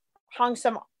 hung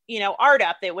some, you know, art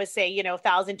up that was say, you know,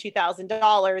 $1,000,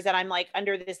 $2,000. And I'm like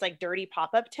under this like dirty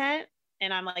pop-up tent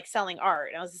and I'm like selling art.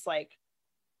 And I was just like,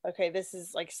 okay, this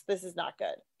is not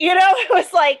good. You know, it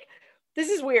was like, this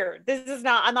is weird. This is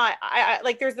not, I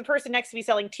like, there's the person next to me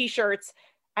selling t-shirts.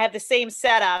 I have the same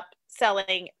setup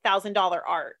selling $1,000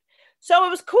 art. So it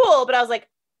was cool, but I was like,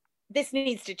 this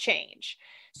needs to change.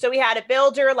 So we had a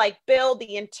builder like build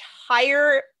the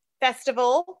entire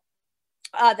festival,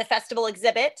 the festival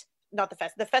exhibit,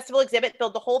 the festival exhibit,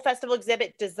 build the whole festival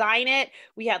exhibit, design it.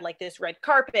 We had like this red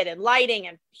carpet and lighting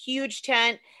and huge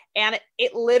tent. And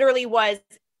it literally was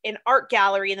an art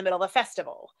gallery in the middle of a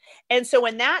festival. And so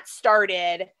when that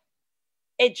started,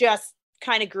 it just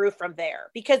kind of grew from there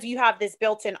because you have this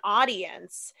built-in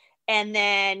audience. And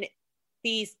then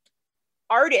these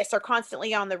artists are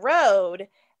constantly on the road.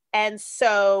 And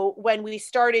so when we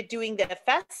started doing the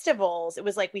festivals, it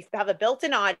was like, we have a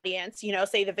built-in audience, you know,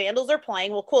 say the Vandals are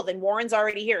playing. Well, cool. Then Warren's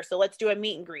already here. So let's do a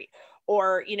meet and greet.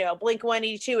 Or, you know,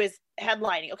 Blink-182 is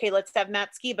headlining. Okay, let's have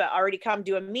Matt Skiba already come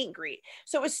do a meet and greet.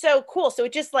 So it was so cool. So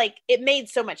it just like, it made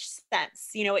so much sense.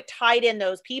 You know, it tied in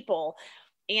those people.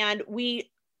 And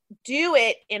we do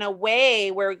it in a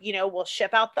way where, you know, we'll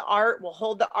ship out the art, we'll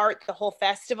hold the art the whole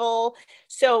festival.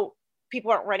 So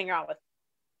people aren't running around with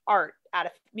art at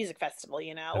a music festival,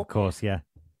 you know? Of course, yeah.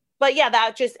 But yeah,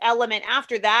 that just element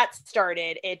after that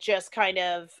started, it just kind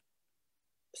of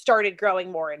started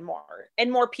growing more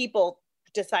and more people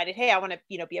decided, hey, I want to,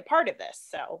 you know, be a part of this.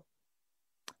 So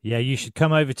yeah, you should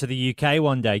come over to the UK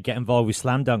one day, get involved with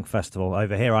Slam Dunk Festival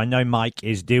over here. I know Mike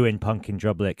is doing Punk in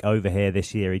Drublic over here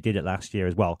this year. He did it last year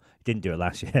as well. He didn't do it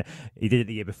last year. He did it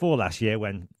the year before last year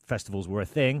when festivals were a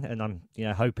thing, and I'm, you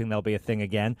know, hoping they'll be a thing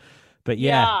again. But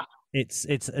yeah. It's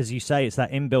as you say, it's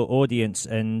that inbuilt audience,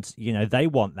 and you know they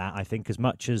want that. I think as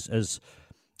much as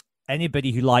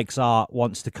anybody who likes art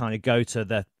wants to kind of go to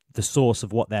the source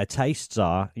of what their tastes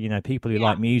are. You know, people who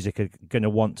like music are going to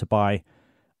want to buy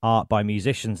art by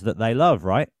musicians that they love,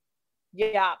 right?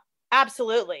 Yeah,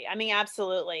 absolutely. I mean,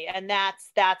 absolutely, and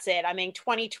that's it. I mean,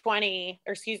 2020,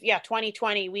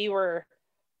 we were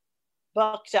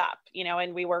booked up, you know,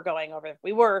 and we were going over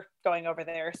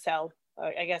there, so.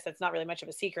 I guess that's not really much of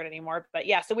a secret anymore, but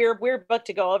yeah, so we were booked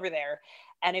to go over there,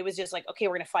 and it was just like, okay,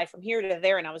 we're going to fly from here to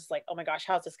there. And I was like, oh my gosh,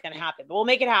 how's this going to happen? But we'll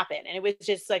make it happen. And it was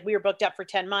just like, we were booked up for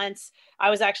 10 months.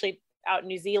 I was actually out in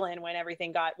New Zealand when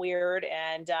everything got weird,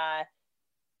 and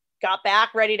got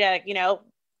back ready to, you know,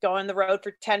 go on the road for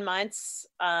 10 months.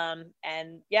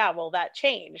 And yeah, well, that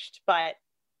changed, but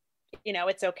you know,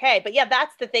 it's okay. But yeah,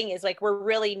 that's the thing is like, we're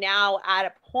really now at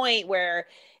a point where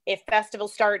if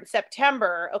festivals start in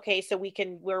September, okay, so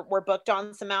we're booked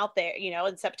on some out there, you know,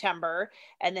 in September.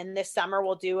 And then this summer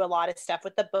we'll do a lot of stuff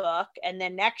with the book. And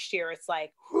then next year it's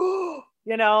like, you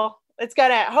know,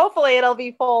 hopefully it'll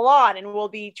be full on and we'll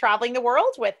be traveling the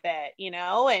world with it, you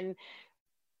know, and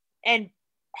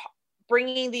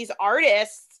bringing these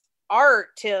artists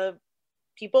art to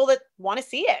people that want to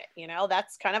see it, you know,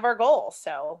 that's kind of our goal.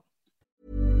 So.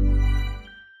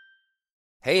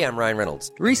 Hey, I'm Ryan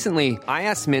Reynolds. Recently, I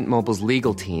asked Mint Mobile's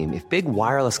legal team if big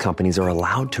wireless companies are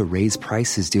allowed to raise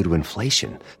prices due to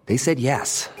inflation. They said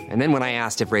yes. And then when I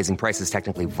asked if raising prices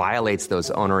technically violates those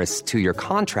onerous 2-year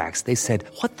contracts, they said,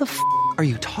 what the f*** are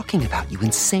you talking about, you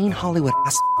insane Hollywood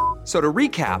ass f- So to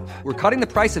recap, we're cutting the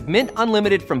price of Mint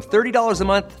Unlimited from $30 a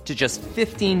month to just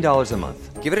 $15 a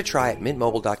month. Give it a try at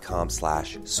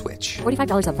mintmobile.com/switch.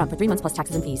 $45 up front for 3 months plus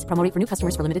taxes and fees. Promo rate for new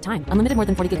customers for limited time. Unlimited more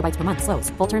than 40 gigabytes per month. Slows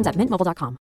full terms at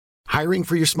mintmobile.com. Hiring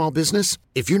for your small business?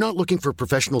 If you're not looking for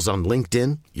professionals on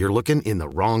LinkedIn, you're looking in the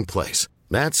wrong place.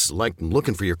 That's like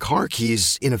looking for your car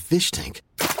keys in a fish tank.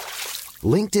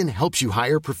 LinkedIn helps you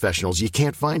hire professionals you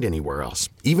can't find anywhere else,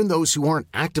 even those who aren't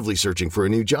actively searching for a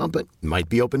new job but might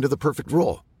be open to the perfect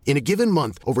role. In a given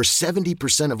month, over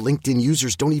 70% of LinkedIn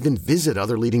users don't even visit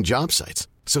other leading job sites.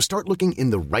 So start looking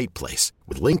in the right place.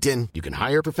 With LinkedIn, you can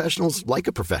hire professionals like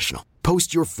a professional.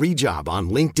 Post your free job on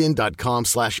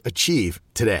linkedin.com/achieve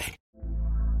today.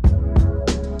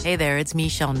 Hey there, it's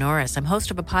Michelle Norris. I'm host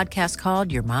of a podcast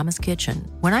called Your Mama's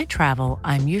Kitchen. When I travel,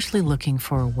 I'm usually looking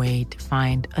for a way to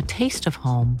find a taste of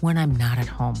home when I'm not at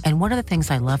home. And one of the things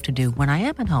I love to do when I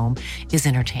am at home is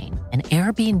entertain. And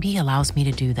Airbnb allows me to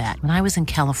do that. When I was in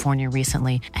California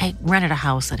recently, I rented a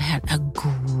house that had a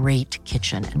great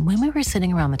kitchen. And when we were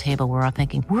sitting around the table, we were all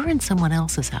thinking, we're in someone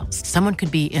else's house. Someone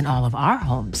could be in all of our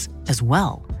homes as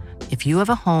well. If you have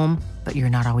a home, but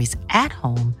you're not always at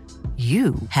home,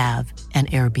 you have an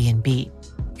Airbnb.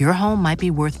 Your home might be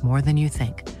worth more than you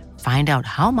think. Find out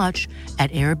how much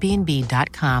at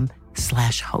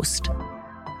airbnb.com/host.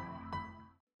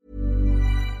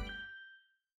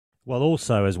 Well,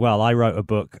 also as well, I wrote a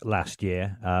book last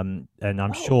year, and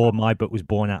I'm sure my book was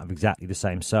born out of exactly the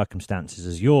same circumstances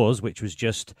as yours, which was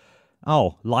just,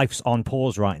 oh, life's on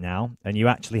pause right now, and you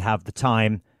actually have the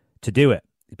time to do it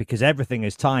because everything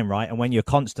is time, right? And when you're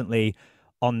constantly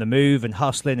on the move and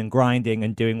hustling and grinding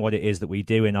and doing what it is that we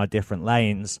do in our different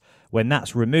lanes, when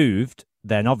that's removed,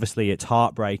 then obviously it's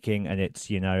heartbreaking and it's,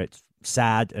 it's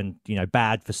sad and,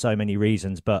 bad for so many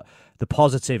reasons. But the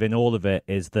positive in all of it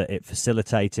is that it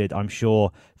facilitated, I'm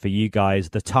sure, for you guys,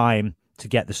 the time to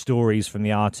get the stories from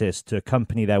the artists, to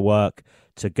accompany their work,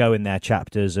 to go in their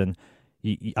chapters. And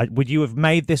would you have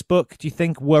made this book, do you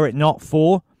think, were it not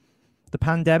for the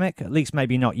pandemic? At least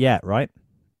maybe not yet, right?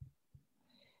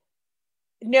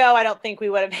 No, I don't think we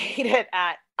would have made it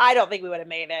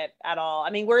at all.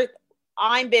 I mean,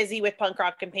 I'm busy with punk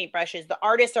rock and paintbrushes. The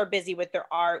artists are busy with their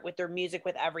art, with their music,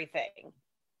 with everything.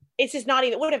 It's just not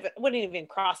even, wouldn't even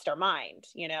crossed our mind,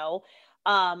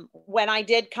 when I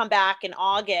did come back in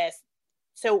August.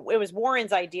 So it was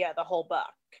Warren's idea, the whole book,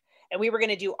 and we were going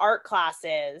to do art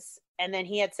classes. And then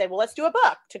he had said, well, let's do a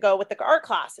book to go with the art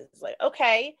classes. Like,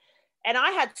 okay. And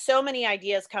I had so many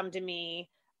ideas come to me.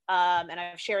 And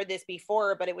I've shared this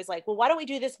before, but it was like, well, why don't we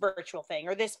do this virtual thing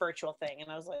or this virtual thing? And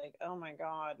I was like, oh my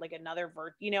God, like another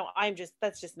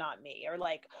that's just not me. Or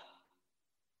like,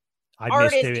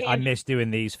 I miss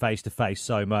doing these face to face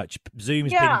so much.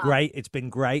 Zoom's been great. It's been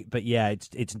great, but yeah,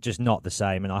 it's just not the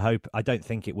same. And I don't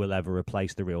think it will ever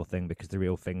replace the real thing because the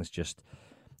real thing's just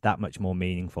that much more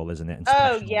meaningful, isn't it?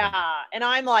 Oh yeah. And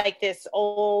I'm like this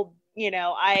old,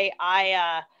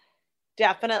 I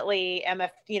definitely am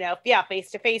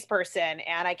face-to-face person,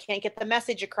 and I can't get the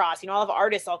message across. All the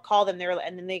artists, I'll call them there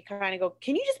and then they kind of go,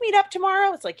 can you just meet up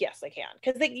tomorrow? It's like, yes, I can.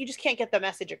 Because you just can't get the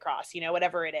message across,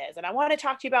 whatever it is. And I want to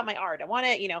talk to you about my art. I want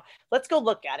to, let's go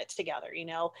look at it together,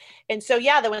 And so,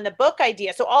 when the book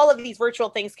idea, so all of these virtual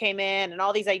things came in and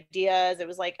all these ideas, it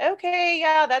was like, okay,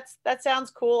 yeah, that sounds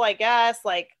cool, I guess.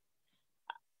 Like,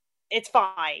 it's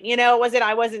fine.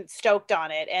 I wasn't stoked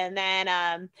on it. And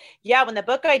then, when the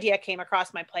book idea came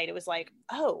across my plate, it was like,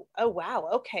 oh, wow.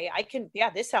 Okay.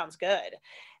 This sounds good.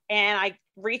 And I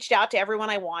reached out to everyone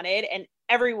I wanted and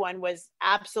everyone was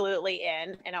absolutely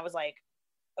in. And I was like,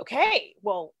 okay,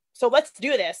 well, so let's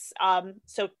do this.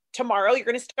 So tomorrow you're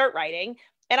going to start writing.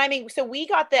 And so we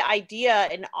got the idea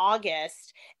in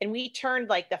August and we turned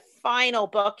like the final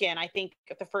book in, I think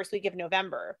the first week of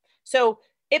November. So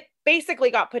it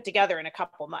basically got put together in a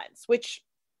couple months, which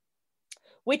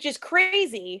is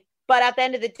crazy. But at the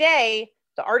end of the day,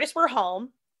 the artists were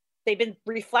home. They've been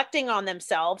reflecting on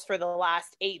themselves for the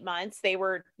last 8 months. They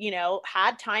were,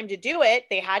 had time to do it.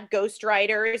 They had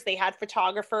ghostwriters, they had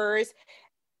photographers.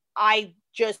 I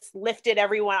just lifted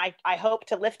everyone. I hope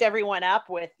to lift everyone up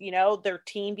with, their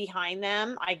team behind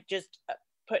them. I just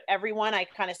put everyone, I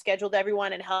kind of scheduled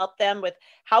everyone and helped them with,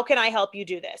 how can I help you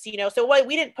do this? So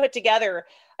we didn't put together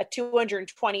a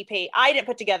 220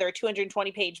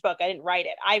 page book. I didn't write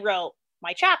it. I wrote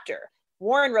my chapter.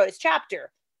 Warren wrote his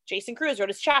chapter. Jason Cruz wrote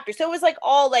his chapter. So it was like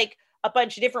all like a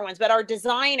bunch of different ones, but our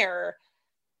designer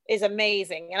is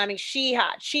amazing. And she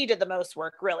did the most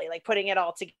work, really, like putting it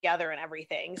all together and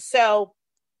everything. So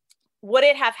would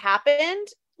it have happened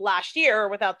last year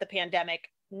without the pandemic?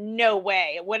 No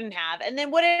way, it wouldn't have. And then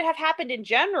would it have happened in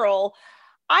general?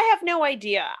 I have no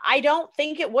idea. I don't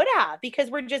think it would have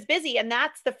because we're just busy. And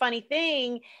that's the funny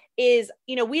thing is,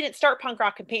 we didn't start Punk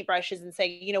Rock and Paintbrushes and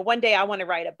say, one day I want to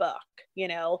write a book,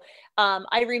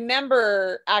 I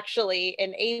remember actually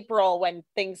in April when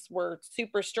things were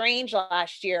super strange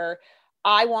last year,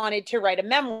 I wanted to write a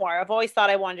memoir. I've always thought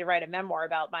I wanted to write a memoir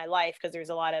about my life because there's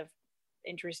a lot of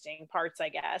interesting parts, I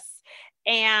guess.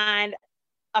 And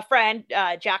a friend,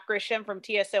 Jack Grisham from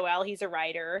TSOL, he's a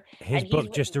writer. His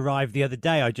book just arrived the other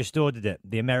day. I just ordered it.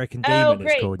 The American Demon,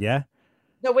 it's called, yeah?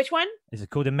 No, which one? Is it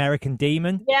called American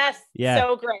Demon? Yes. Yeah.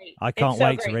 So great. I can't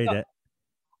wait to read it.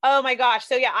 Oh my gosh.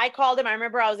 So I called him. I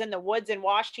remember I was in the woods in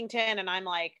Washington and I'm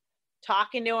like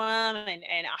talking to him and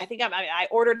I think I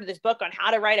ordered this book on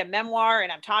how to write a memoir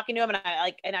and I'm talking to him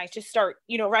and I just start,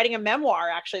 writing a memoir.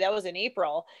 Actually, that was in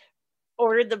April.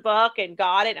 Ordered the book and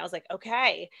got it. And I was like,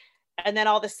 okay. And then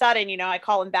all of a sudden, I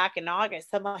call him back in August.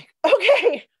 I'm like,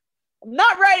 okay, I'm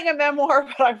not writing a memoir,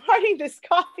 but I'm writing this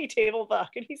coffee table book.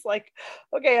 And he's like,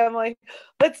 okay. I'm like,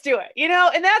 let's do it.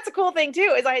 And that's a cool thing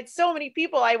too, is I had so many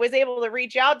people I was able to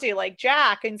reach out to, like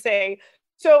Jack, and say,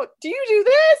 so do you do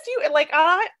this?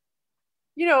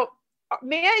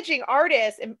 Managing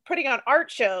artists and putting on art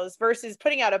shows versus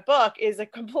putting out a book is a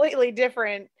completely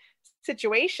different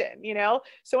situation,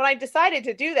 So when I decided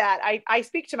to do that, I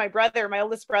speak to my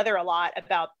oldest brother a lot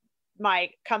about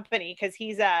my company because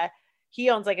he's he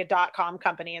owns like a .com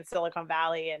company in Silicon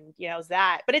Valley, and, you know, is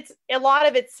that, but it's a lot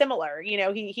of it's similar. You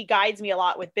know, he guides me a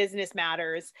lot with business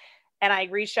matters. And I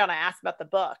reached out and I asked about the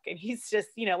book, and he's just,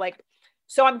 you know, like,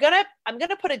 so I'm going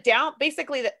to put it down,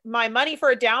 basically my money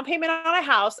for a down payment on a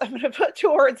house, I'm going to put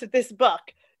towards this book.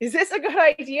 Is this a good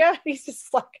idea? And he's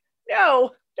just like,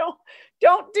 no,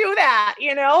 don't do that,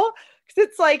 you know? Because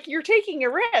it's like, you're taking a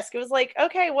risk. It was like,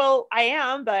 okay, well, I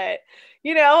am, but,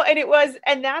 you know,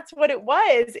 and that's what it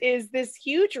was, is this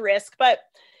huge risk. But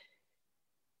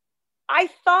I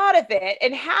thought of it,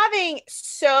 and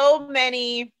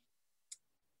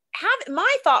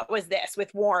my thought was this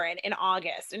with Warren in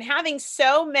August, and having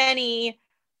so many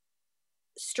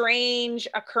strange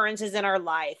occurrences in our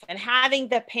life, and having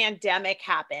the pandemic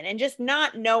happen, and just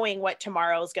not knowing what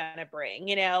tomorrow's going to bring,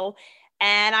 you know.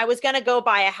 And I was going to go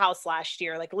buy a house last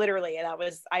year, like literally, and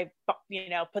I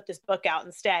put this book out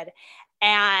instead.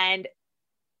 And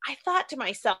I thought to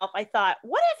myself,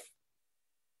 what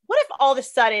if all of a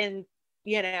sudden,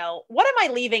 you know, what am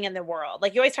I leaving in the world?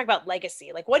 Like, you always talk about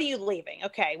legacy. Like, what are you leaving?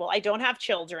 Okay, well, I don't have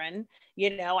children.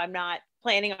 You know, I'm not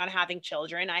planning on having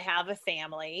children. I have a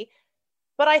family.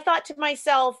 But I thought to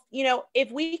myself, you know,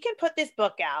 if we can put this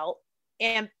book out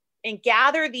and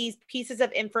gather these pieces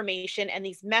of information and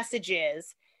these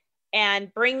messages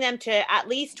and bring them to at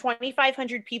least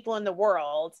 2,500 people in the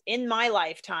world in my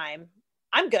lifetime,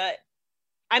 I'm good.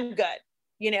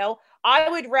 You know, I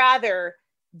would rather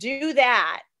do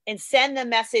that and send the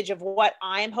message of what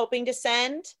I'm hoping to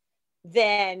send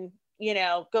than, you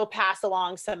know, go pass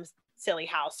along some silly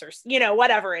house or, you know,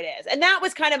 whatever it is. And that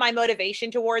was kind of my motivation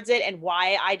towards it, and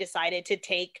why I decided to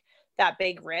take that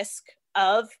big risk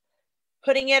of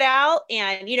putting it out.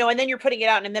 And, you know, and then you're putting it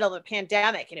out in the middle of a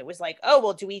pandemic, and it was like, oh,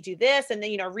 well, do we do this? And then,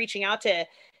 you know, reaching out to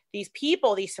these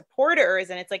people, these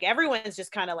supporters, and it's like, everyone's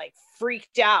just kind of like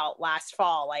freaked out last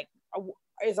fall. Like,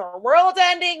 is our world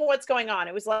ending? What's going on?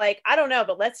 It was like, I don't know,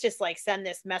 but let's just like send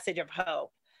this message of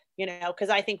hope, you know, because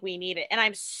I think we need it. And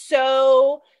I'm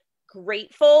so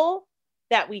grateful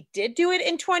that we did do it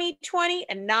in 2020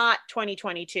 and not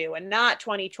 2022 and not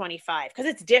 2025, because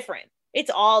it's different.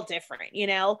 It's all different, you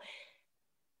know.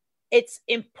 It's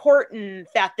important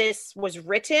that this was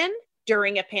written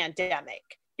during a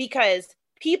pandemic, because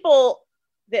people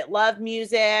that love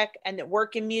music and that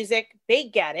work in music, they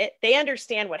get it. They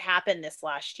understand what happened this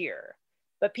last year.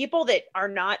 But people that are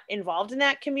not involved in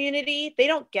that community, they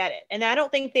don't get it. And I don't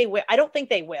think they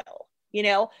will. You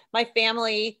know, my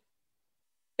family,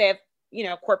 they have, you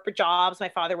know, corporate jobs. My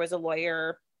father was a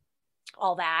lawyer,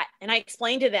 all that. And I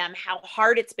explained to them how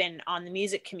hard it's been on the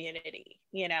music community,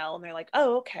 you know, and they're like,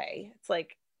 oh, okay. It's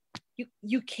like,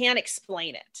 you can't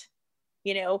explain it.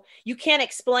 You know, you can't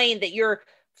explain that your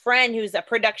friend who's a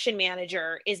production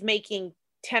manager is making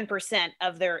 10%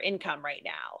 of their income right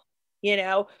now, you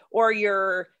know, or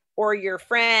your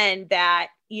friend that,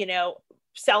 you know,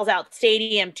 sells out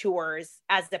stadium tours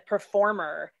as the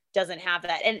performer doesn't have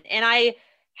that. And I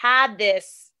had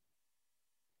this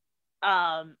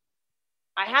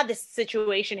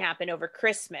situation happen over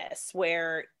Christmas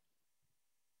where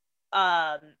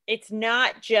it's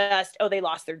not just, oh, they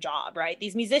lost their job, right?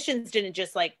 These musicians didn't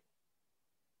just like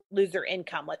lose their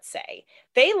income, let's say.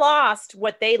 They lost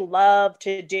what they love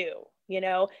to do. You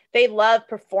know, they love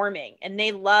performing and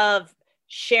they love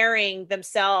sharing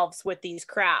themselves with these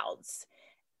crowds.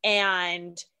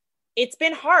 And it's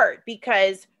been hard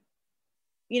because,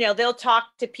 you know, they'll talk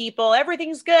to people,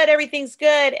 everything's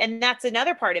good. And that's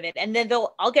another part of it. And then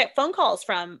I'll get phone calls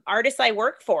from artists I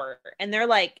work for, and they're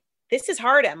like, this is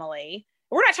hard, Emily.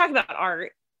 We're not talking about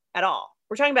art at all.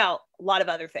 We're talking about a lot of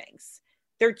other things.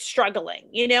 They're struggling,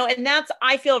 you know, and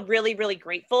I feel really, really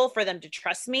grateful for them to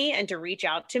trust me and to reach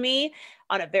out to me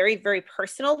on a very, very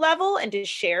personal level and to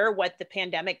share what the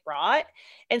pandemic brought.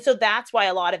 And so that's why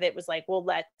a lot of it was like, well,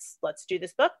 let's do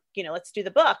this book, you know, let's do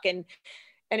the book. And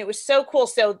it was so cool.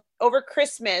 So over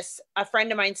Christmas, a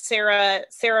friend of mine, Sarah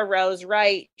Rose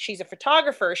Wright, she's a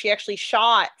photographer. She actually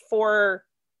shot for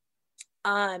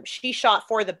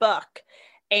the book.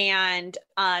 And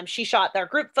she shot their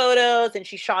group photos, and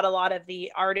she shot a lot of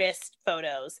the artist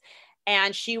photos.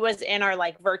 And she was in our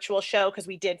like virtual show, because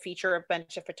we did feature a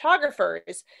bunch of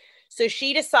photographers. So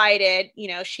she decided, you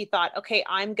know, she thought, okay,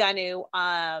 I'm going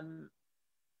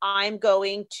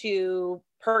to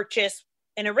purchase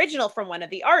an original from one of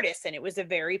the artists. And it was a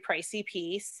very pricey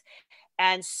piece.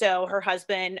 And so her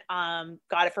husband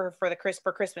got it for her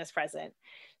for Christmas present.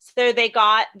 So they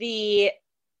got the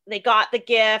they got the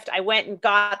gift. I went and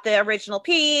got the original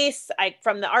piece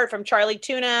from the art from Charlie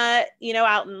Tuna,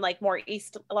 out in like more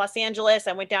East Los Angeles.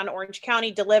 I went down to Orange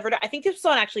County, delivered it. I think this was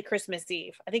on actually Christmas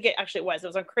Eve. I think it actually was. It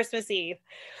was on Christmas Eve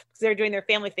because they were doing their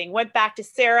family thing. Went back to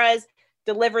Sarah's,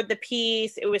 delivered the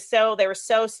piece. They were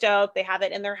so stoked. They have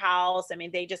it in their house. I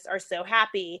mean, they just are so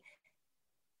happy.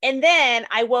 And then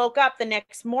I woke up the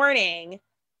next morning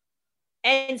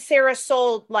and Sarah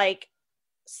sold like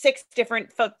 6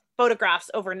 different photographs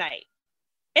overnight.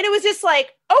 And it was just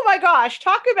like, oh my gosh,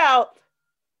 talk about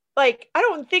like, I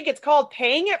don't think it's called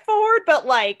paying it forward, but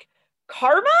like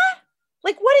karma?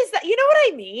 Like, what is that? You know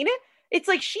what I mean? It's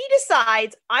like she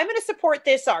decides I'm going to support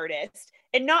this artist.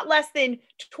 And not less than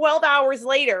 12 hours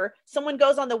later, someone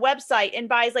goes on the website and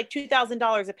buys like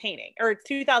 $2,000 a painting or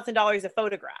 $2,000 of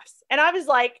photographs. And I was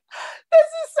like, this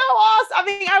is so awesome. I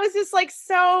mean, I was just like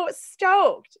so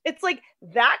stoked. It's like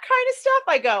that kind of stuff.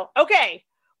 I go, okay,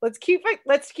 let's keep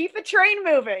the train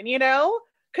moving,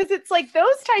 because it's like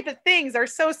those type of things are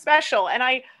so special. And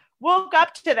I woke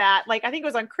up to that, like, I think it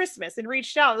was on Christmas, and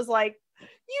reached out. I was like,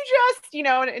 you just,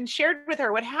 and shared with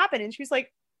her what happened. And she was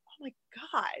like, oh my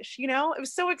gosh, it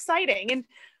was so exciting.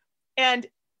 And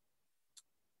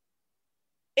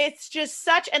it's just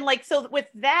such, and like, so with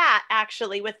that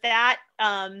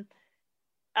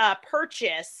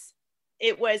purchase,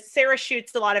 it was Sarah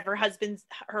shoots a lot of her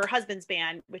husband's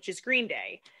band, which is Green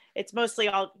Day. It's mostly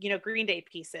all, Green Day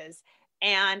pieces.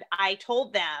 And I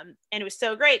told them, and it was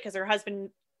so great because her husband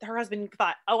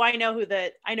thought, oh, I know who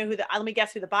the, let me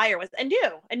guess who the buyer was, and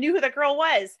knew who the girl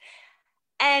was.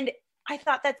 And I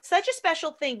thought that's such a special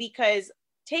thing because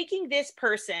taking this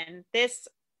person, this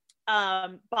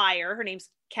buyer, her name's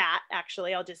Kat,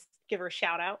 actually, I'll just give her a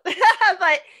shout out,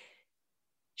 but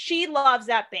she loves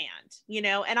that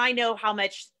band, and I know how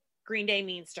much Green Day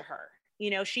means to her.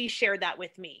 She shared that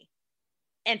with me.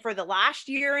 And for the last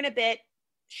year and a bit,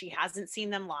 she hasn't seen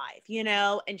them live,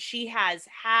 and she has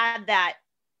had that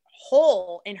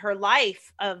hole in her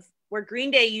life of where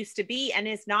Green Day used to be and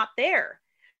is not there.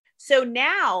 So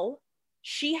now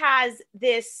she has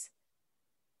this,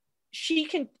 she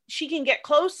can get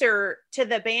closer to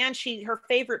the band, her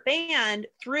favorite band,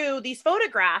 through these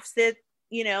photographs that,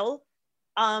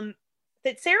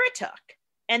 that Sarah took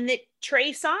and that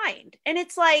Trey signed. And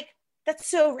it's like, that's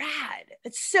so rad.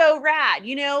 It's so rad,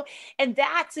 and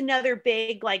that's another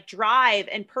big like drive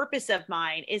and purpose of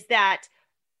mine is that,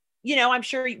 I'm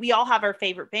sure we all have our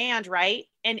favorite band, right?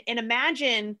 And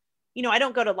imagine, I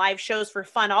don't go to live shows for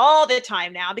fun all the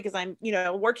time now because I'm,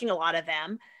 working a lot of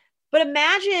them, but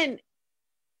imagine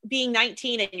being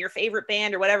 19 and your favorite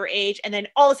band or whatever age, and then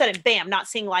all of a sudden, bam, not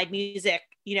seeing live music,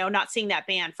 not seeing that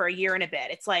band for a year and a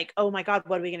bit. It's like, oh my God,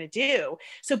 what are we going to do?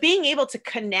 So being able to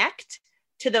connect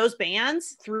to those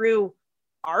bands through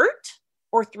art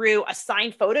or through a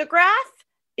signed photograph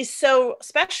is so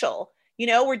special.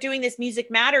 We're doing this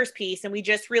Music Matters piece, and we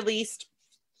just released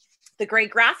the Greg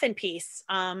Graffin piece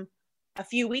a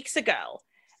few weeks ago.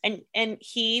 And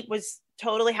he was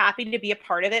totally happy to be a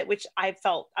part of it, which I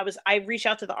reached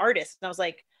out to the artist and I was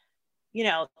like,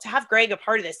 to have Greg a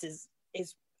part of this is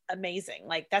amazing.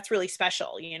 Like, that's really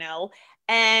special,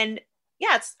 and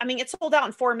yeah, it's sold out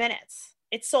in 4 minutes.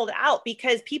 It's sold out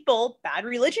because Bad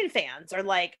Religion fans are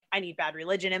like, I need Bad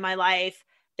Religion in my life.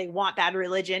 They want Bad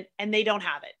Religion and they don't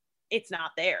have it. It's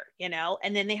not there,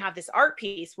 and then they have this art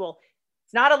piece. Well,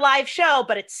 it's not a live show,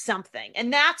 but it's something.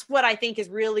 And that's what I think is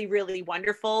really, really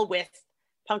wonderful with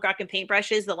Punk Rock and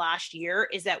Paintbrushes the last year,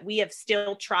 is that we have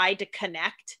still tried to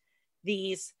connect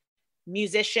these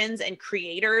musicians and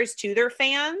creators to their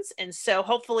fans. And so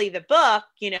hopefully the book,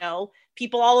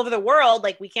 people all over the world,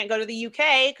 like we can't go to the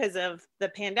UK because of the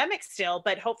pandemic still,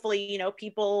 but hopefully,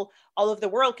 people all over the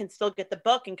world can still get the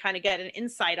book and kind of get an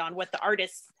insight on what the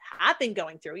artists have been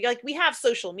going through. Like, we have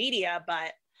social media,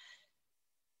 but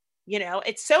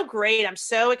it's so great. I'm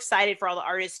so excited for all the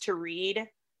artists to read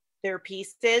their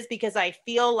pieces because I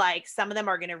feel like some of them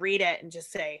are going to read it and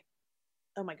just say,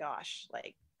 oh my gosh,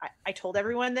 like I told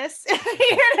everyone this,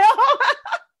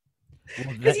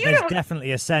 Well, there's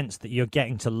definitely a sense that you're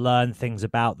getting to learn things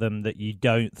about them that you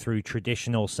don't through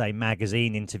traditional, say,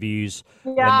 magazine interviews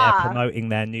when they're promoting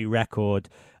their new record.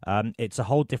 It's a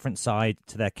whole different side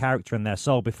to their character and their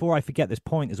soul. Before I forget this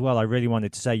point as well, I really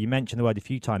wanted to say, you mentioned the word a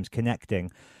few times,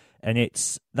 connecting. And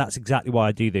that's exactly why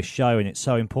I do this show. And it's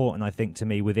so important, I think, to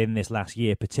me within this last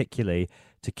year, particularly,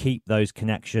 to keep those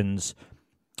connections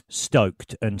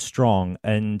stoked and strong.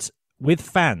 And with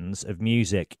fans of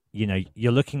music,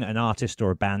 you're looking at an artist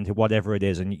or a band, whatever it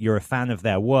is, and you're a fan of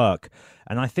their work.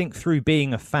 And I think through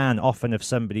being a fan often of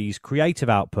somebody's creative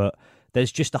output,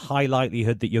 there's just a high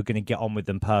likelihood that you're going to get on with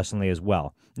them personally as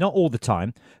well. Not all the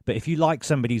time, but if you like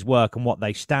somebody's work and what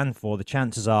they stand for, the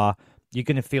chances are you're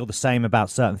going to feel the same about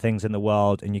certain things in the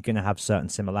world, and you're going to have certain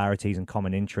similarities and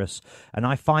common interests. And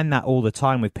I find that all the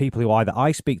time with people who either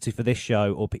I speak to for this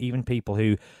show, or even people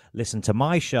who listen to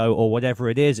my show, or whatever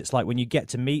it is. It's like when you get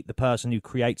to meet the person who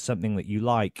creates something that you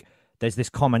like, there's this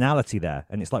commonality there.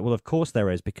 And it's like, well, of course there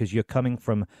is, because you're coming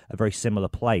from a very similar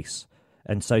place.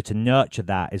 And so to nurture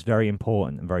that is very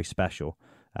important and very special,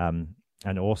 and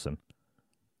awesome.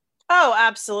 Oh,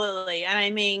 absolutely. And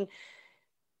I mean,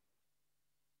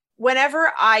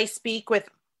 whenever I speak with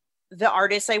the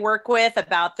artists I work with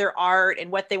about their art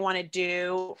and what they want to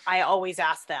do, I always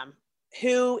ask them,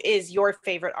 who is your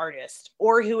favorite artist,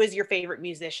 or who is your favorite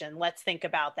musician? Let's think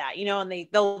about that, and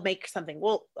they'll make something.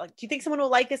 Well, do you think someone will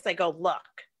like this? I go, look,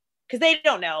 because they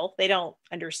don't know, they don't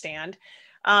understand.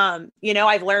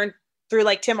 I've learned through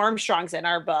like Tim Armstrong's in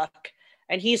our book,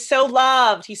 and he's so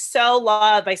loved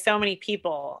by so many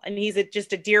people. And he's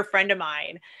just a dear friend of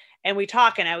mine. And we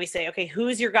talk, and I always say, okay,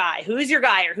 who's your guy,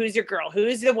 or who's your girl?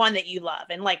 Who's the one that you love?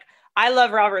 And like, I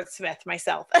love Robert Smith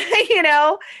myself,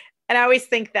 and I always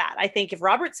think that. I think if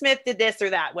Robert Smith did this or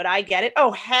that, would I get it?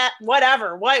 Oh,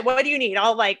 whatever. What do you need?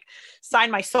 I'll like sign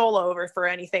my soul over for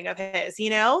anything of his,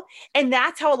 And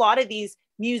that's how a lot of these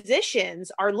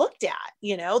musicians are looked at,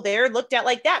 they're looked at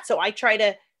like that. So I try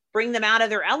to bring them out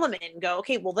of their element and go,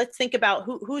 okay, well, let's think about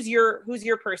who's your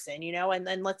person, and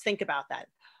then let's think about that.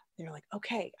 And you're like,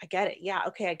 okay, I get it. Yeah.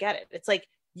 Okay. I get it. It's like,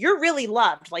 you're really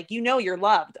loved. Like, you're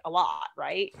loved a lot.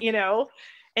 Right.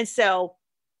 And so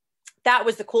that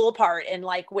was the cool part. And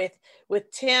like with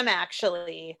Tim,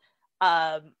 actually,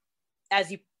 as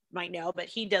you might know, but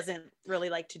he doesn't really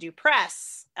like to do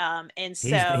press. And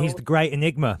so he's the great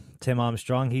enigma, Tim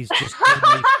Armstrong. He's just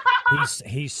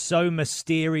he's so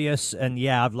mysterious. And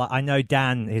yeah, I know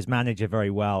Dan, his manager, very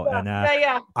well. Yeah,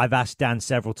 and I've asked Dan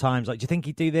several times, like, do you think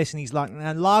he'd do this? And he's like,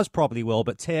 Lars probably will,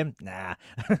 but Tim, nah.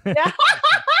 Yeah.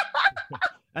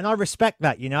 And I respect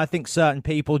that. I think certain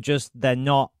people they're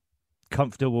not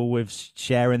comfortable with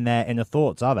sharing their inner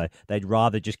thoughts, are they? They'd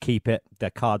rather just keep their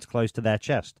cards close to their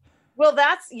chest. Well,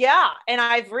 and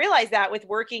I've realized that with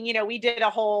working, we did a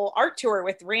whole art tour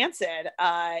with Rancid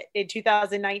in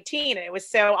 2019, and it was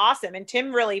so awesome. And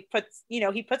Tim really puts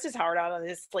his heart out on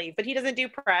his sleeve, but he doesn't do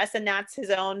press, and that's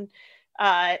his own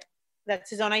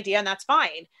idea, and that's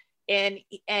fine. And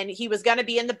he was going to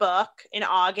be in the book in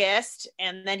August,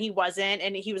 and then he wasn't,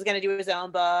 and he was going to do his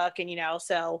own book, and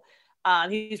so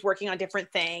he's working on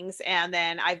different things. And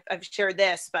then I've shared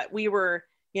this, but we were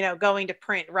going to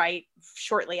print right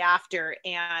shortly after.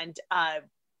 And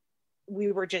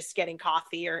we were just getting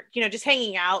coffee or, just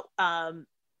hanging out.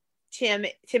 Tim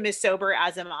is sober,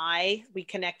 as am I. We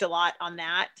connect a lot on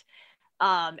that.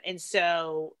 And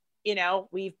so,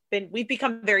 we've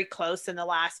become very close in the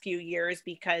last few years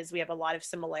because we have a lot of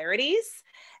similarities.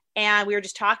 And we were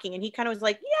just talking, and he kind of was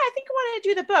like, yeah, I think I want to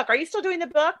do the book. Are you still doing the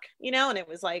book? And it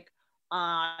was like,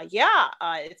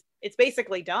 it's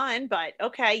basically done, but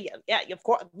okay. Yeah, of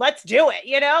course, let's do it,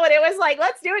 and it was like,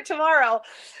 let's do it tomorrow.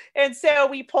 And so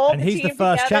we pulled and he's the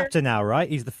first together. Chapter now, right?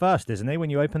 He's the first, isn't he?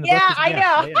 When you open the book? Yeah, I know.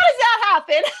 Yeah. How does that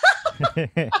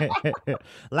happen?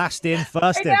 Last in,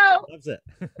 first in. Loves it.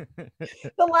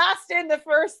 The last in, the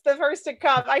first to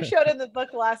come. I showed him the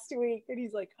book last week, and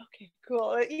he's like, okay,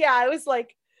 cool. Yeah, it was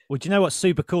like, well, do you know what's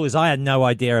super cool is I had no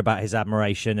idea about his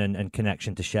admiration and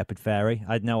connection to Shepard Fairey.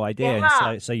 I had no idea. Yeah.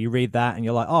 And so you read that and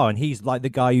you're like, oh, and he's like the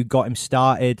guy who got him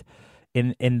started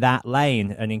in that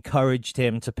lane and encouraged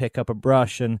him to pick up a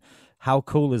brush. And how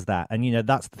cool is that? And,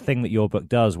 that's the thing that your book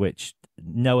does, which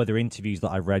no other interviews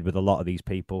that I've read with a lot of these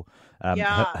people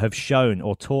have shown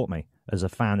or taught me as a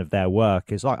fan of their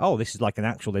work. Is like, oh, this is like an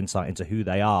actual insight into who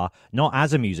they are, not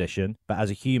as a musician, but as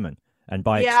a human and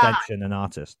by extension, an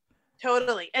artist.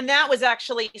 Totally. And that was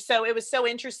actually, so it was so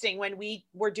interesting when we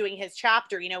were doing his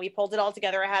chapter, we pulled it all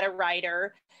together. I had a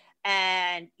writer,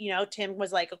 and, Tim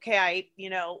was like, okay,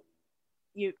 you're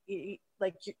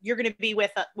going to be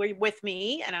with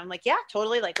me. And I'm like, yeah,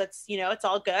 totally. Like, let's, it's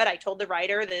all good. I told the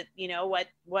writer that,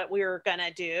 what we were going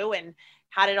to do and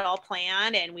had it all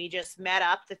planned. And we just met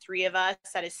up, the three of us,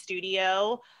 at his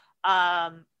studio.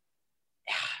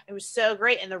 It was so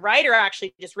great. And the writer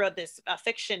actually just wrote this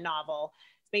fiction novel.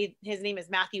 His name is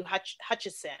Matthew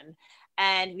Hutchison,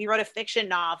 and he wrote a fiction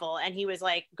novel, and he was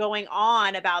like going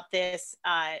on about this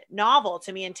novel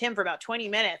to me and Tim for about 20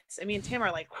 minutes. And me and Tim are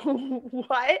like,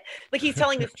 what? Like, he's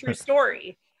telling this true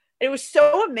story. And it was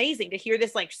so amazing to hear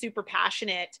this like super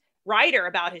passionate writer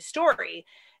about his story.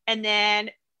 And then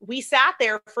we sat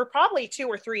there for probably 2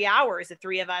 or 3 hours, the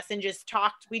three of us, and just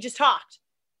talked. We just talked.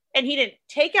 And he didn't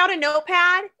take out a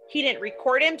notepad. He didn't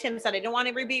record him. Tim said, I don't want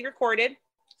to be recorded.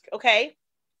 Okay.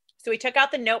 So he took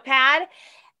out the notepad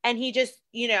and he just,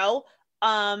 he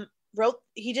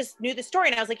just knew the story.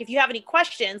 And I was like, if you have any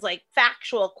questions, like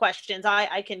factual questions,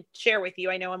 I can share with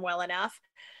you. I know him well enough.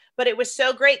 But it was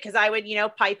so great because I would,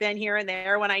 pipe in here and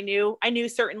there when I knew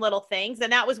certain little things.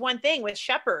 And that was one thing with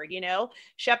Shepard,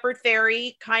 Shepard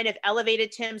Fairey kind of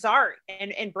elevated Tim's art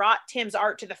and brought Tim's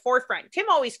art to the forefront. Tim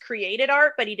always created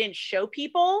art, but he didn't show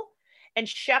people. And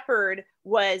Shepard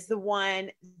was the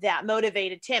one that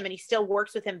motivated Tim, and he still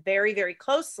works with him very, very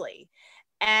closely.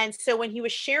 And so when he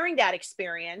was sharing that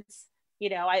experience,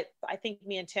 I think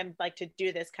me and Tim like to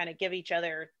do this, kind of give each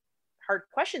other hard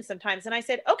questions sometimes. And I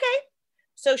said, okay,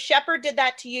 so Shepard did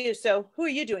that to you. So who are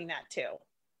you doing that to?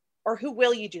 Or who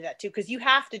will you do that to? Because you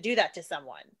have to do that to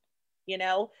someone.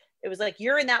 It was like,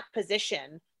 you're in that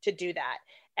position to do that.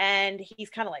 And he's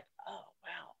kind of like, oh,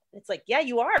 wow. It's like, yeah,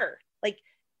 you are. Like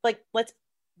let's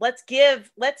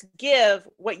give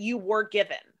what you were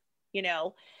given,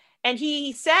 And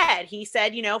he said,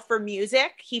 for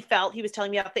music, he felt, he was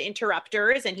telling me about the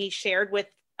Interrupters, and he shared with,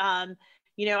 how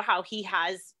he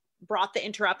has brought the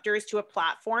Interrupters to a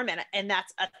platform, and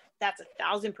that's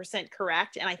 1,000%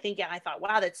 correct. And I thought,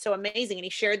 wow, that's so amazing. And he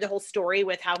shared the whole story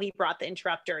with how he brought the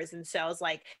Interrupters. And so I was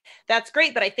like, that's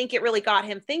great. But I think it really got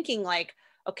him thinking, like,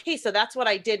 okay, so that's what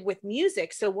I did with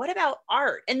music. So what about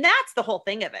art? And that's the whole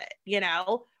thing of it.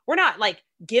 We're not like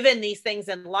given these things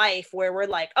in life where we're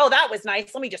like, oh, that was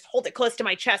nice. Let me just hold it close to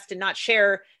my chest and not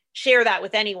share that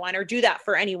with anyone or do that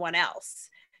for anyone else.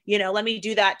 Let me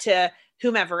do that to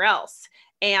whomever else.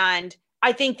 And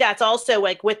I think that's also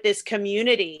like with this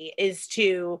community is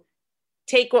to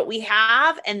take what we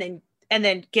have and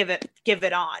then give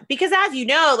it on. Because as you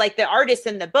know, like the artists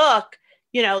in the book,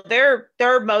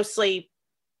 they're mostly,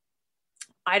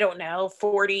 I don't know,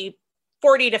 40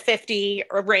 to 50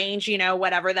 range,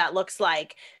 whatever that looks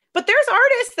like. But there's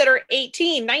artists that are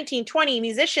 18, 19, 20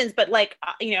 musicians, but like,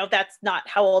 that's not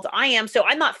how old I am. So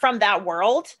I'm not from that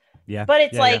world. Yeah. But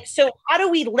it's so how do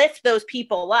we lift those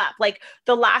people up? Like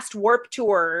the last Warped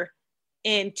Tour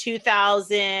in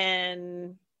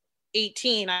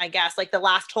 2018, I guess, like the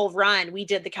last whole run, we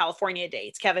did the California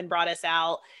dates. Kevin brought us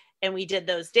out and we did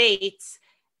those dates.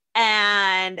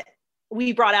 And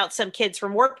we brought out some kids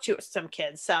from Warped Tour,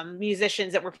 some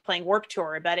musicians that were playing Warped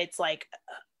Tour, but it's like,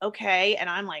 okay. And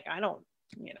I'm like, I don't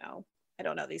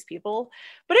know these people,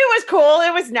 but it was cool.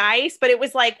 It was nice, but it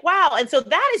was like, wow. And so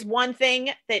that is one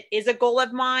thing that is a goal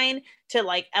of mine, to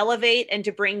like elevate and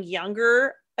to bring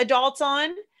younger adults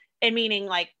on. And meaning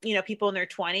like, people in their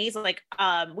 20s, like,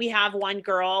 we have one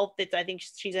girl that I think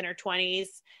she's in her 20s.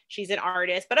 She's an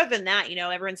artist, but other than that,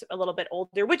 everyone's a little bit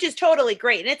older, which is totally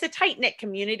great. And it's a tight knit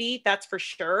community, that's for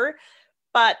sure.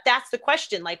 But that's the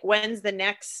question. Like, when's the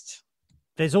next?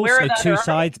 There's also two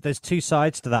sides. There's two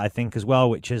sides to that, I think, as well,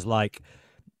 which is like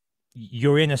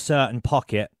you're in a certain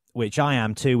pocket, which I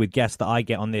am too, with guests that I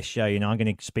get on this show. I'm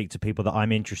going to speak to people that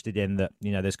I'm interested in, that,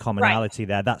 there's commonality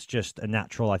there. That's just a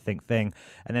natural, I think, thing.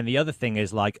 And then the other thing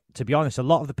is, like, to be honest, a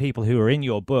lot of the people who are in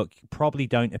your book probably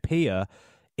don't appear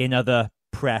in other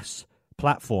press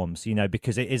platforms,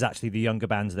 because it is actually the younger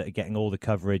bands that are getting all the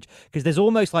coverage. Because there's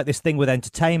almost like this thing with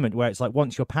entertainment where it's like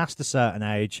once you're past a certain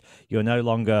age, you're no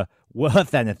longer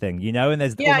worth anything, and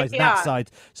there's almost that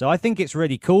side. So I think it's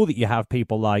really cool that you have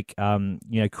people like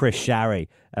Chris Shari,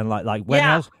 and like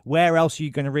where else are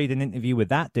you going to read an interview with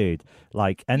that dude?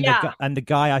 Like, and the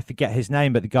guy, I forget his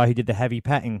name, but the guy who did the Heavy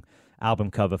Petting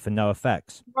album cover for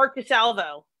NoFX, Mark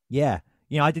DeSalvo. Yeah.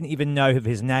 I didn't even know of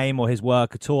his name or his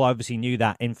work at all. I obviously knew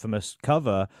that infamous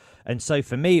cover. And so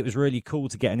for me, it was really cool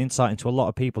to get an insight into a lot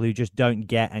of people who just don't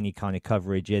get any kind of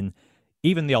coverage in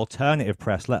even the alternative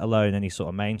press, let alone any sort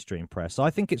of mainstream press. So I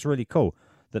think it's really cool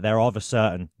that they're of a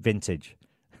certain vintage.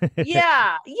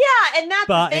 Yeah. And that's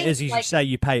but the thing, as you say,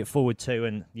 you pay it forward to,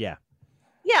 and yeah,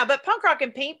 but Punk Rock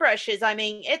and Paintbrushes, I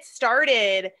mean, it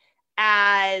started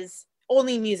as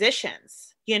only musicians.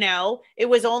 It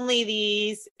was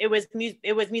only it was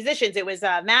musicians. It was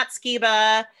Matt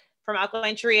Skiba from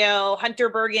Alkaline Trio, Hunter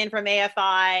Bergen from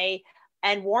AFI,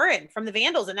 and Warren from the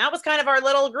Vandals. And that was kind of our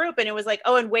little group. And it was like,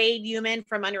 and Wade Newman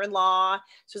from Under in Law.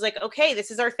 So it was like, okay,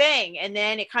 this is our thing. And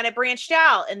then it kind of branched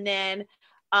out. And then,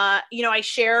 I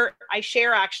share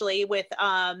actually with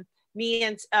me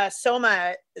and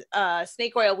Soma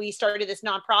Snake Oil. We started this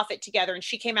nonprofit together, and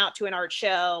she came out to an art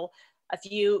show a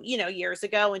few, years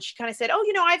ago. And she kind of said,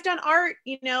 I've done art,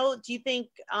 do you think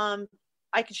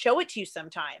I could show it to you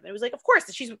sometime? And it was like, of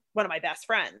course. She's one of my best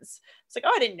friends. It's like,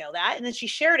 I didn't know that. And then she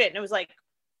shared it, and it was like,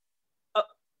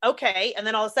 okay. And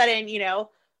then all of a sudden,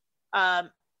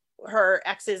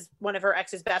 one of her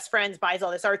ex's best friends buys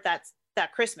all this art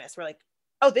that Christmas. We're like,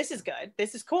 oh, this is good.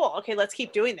 This is cool. Okay, let's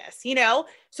keep doing this,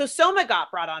 So Soma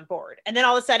got brought on board. And then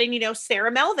all of a sudden,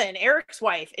 Sarah Melvin, Eric's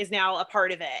wife, is now a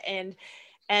part of it. And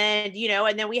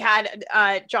then we had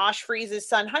Josh Freese's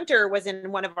son Hunter was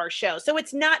in one of our shows. So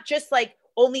it's not just like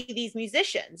only these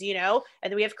musicians, and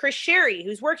then we have Chris Sherry,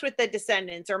 who's worked with the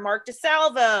Descendants, or Mark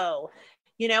DeSalvo,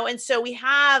 and so we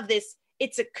have this,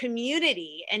 it's a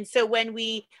community. And so when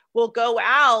we will go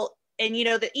out, and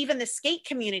even the skate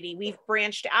community, we've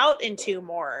branched out into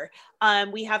more.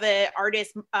 We have an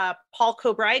artist, Paul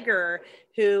Kobriger,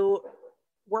 who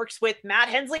works with Matt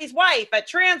Hensley's wife at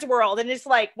Transworld, and it's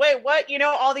like, wait, what?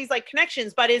 All these like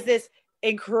connections, but is this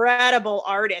incredible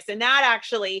artist. And that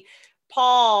actually,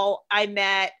 Paul, I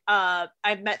met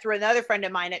through another friend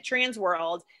of mine at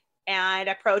Transworld, and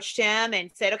approached him and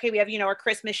said, okay, we have our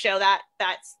Christmas show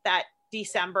that's that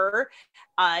December.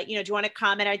 Do you want to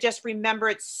come? And I just remember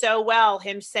it so well,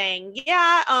 him saying,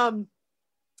 yeah, I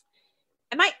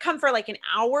might come for like an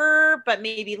hour, but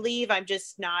maybe leave. I'm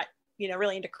just not,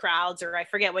 really into crowds, or I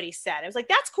forget what he said. I was like,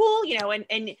 that's cool,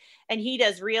 and he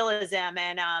does realism,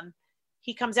 and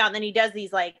he comes out, and then he does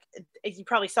these, like, as you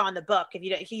probably saw in the book,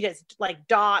 he does like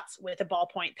dots with a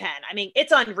ballpoint pen. I mean,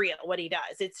 it's unreal what he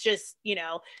does. It's just,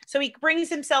 so he brings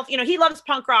himself, he loves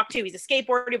punk rock too. He's a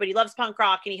skateboarder, but he loves punk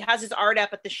rock, and he has his art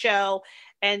up at the show.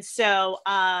 And so,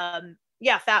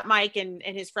 Fat Mike and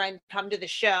his friend come to the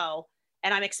show,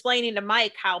 and I'm explaining to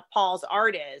Mike how Paul's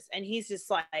art is. And he's just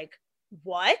like,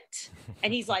 what?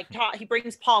 And he's like, he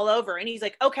brings Paul over, and he's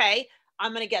like, okay,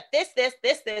 I'm going to get this.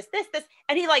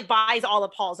 And he like buys all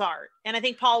of Paul's art. And I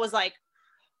think Paul was like,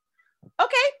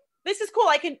 okay, this is cool.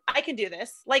 I can do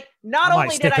this. Like, not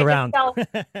only did I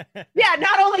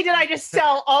just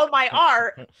sell all my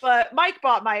art, but Fat Mike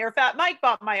bought my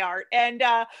art. And,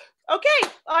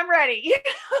 okay, I'm ready.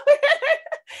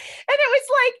 And it was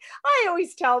like, I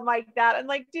always tell Mike that. I'm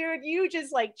like, dude, you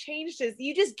just like changed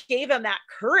you just gave him that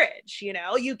courage,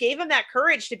 you gave him that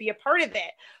courage to be a part of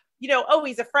it. Oh,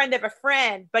 he's a friend of a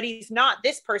friend, but he's not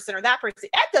this person or that person.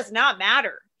 That does not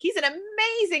matter. He's an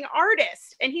amazing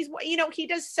artist, and he's, he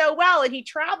does so well, and he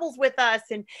travels with us.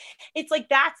 And it's like,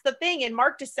 that's the thing. And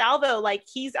Mark DeSalvo, like,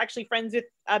 he's actually friends with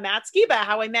Matt Skiba,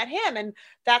 how I met him. And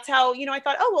that's how, I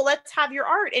thought, oh, well, let's have your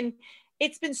art. And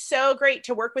it's been so great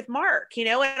to work with Mark, and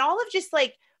all of just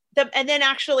like and then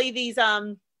actually these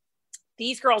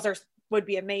girls would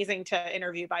be amazing to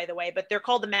interview, by the way, but they're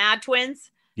called the Mad Twins.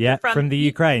 Yeah, from the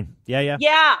Ukraine.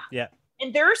 Yeah.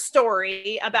 And their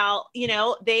story about,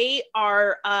 they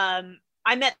are,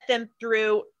 I met them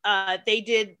through,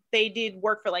 they did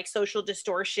work for like Social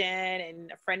Distortion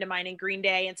and a friend of mine in Green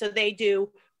Day. And so they do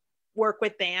work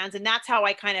with bands. And that's how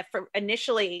I kind of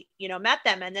initially, met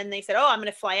them. And then they said, oh, I'm going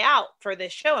to fly out for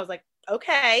this show. I was like,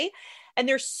 okay. And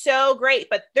they're so great,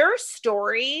 but their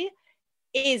story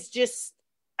is just,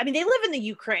 I mean, they live in the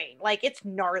Ukraine, like, it's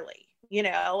gnarly.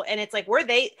 And it's like, where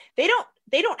they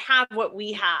don't have what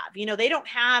we have, they don't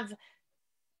have,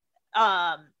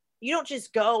 you don't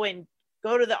just go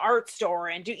to the art store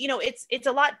and do, it's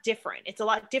a lot different. It's a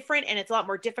lot different, and it's a lot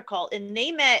more difficult. And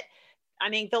they met, I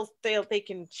mean, they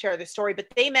can share the story, but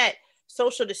they met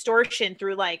Social Distortion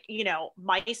through like,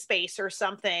 MySpace or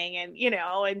something.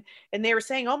 And, and they were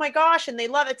saying, oh my gosh, and they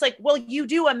love it. It's like, well, you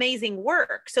do amazing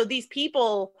work. So these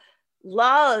people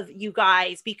love you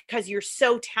guys because you're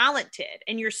so talented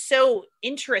and you're so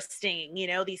interesting,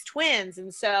 these twins.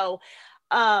 And so,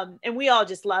 and we all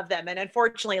just love them. And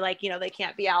unfortunately, like, they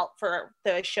can't be out for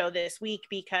the show this week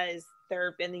because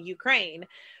they're in the Ukraine.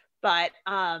 But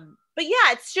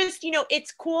yeah, it's just,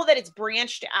 it's cool that it's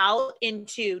branched out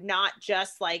into not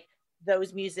just like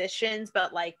those musicians,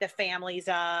 but like the families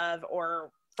of,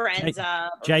 or friends of.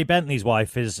 Jay Bentley's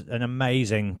wife is an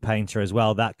amazing painter as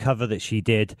well. That cover that she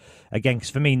did, again, because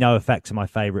for me, NoFX are my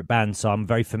favorite band, so I'm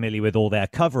very familiar with all their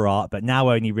cover art, but now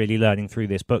only really learning through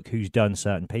this book who's done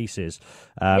certain pieces.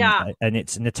 And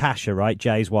it's Natasha, right?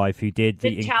 Jay's wife, who did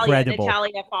the incredible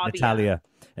Natalia.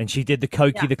 And she did the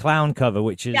Cokie the Clown cover,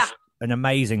 which is an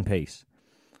amazing piece.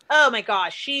 Oh my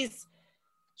gosh, she's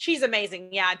amazing.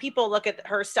 Yeah, and people look at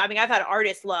her stuff. I mean, I've had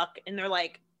artists look and they're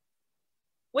like,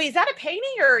 wait, is that a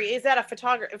painting or is that a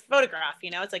photograph?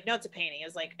 It's like, no, it's a painting.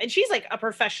 It's like, and she's like a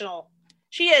professional.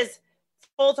 She is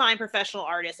full-time professional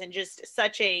artist, and just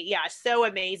such a, so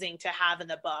amazing to have in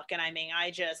the book. And I mean,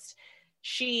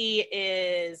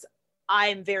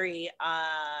 I'm very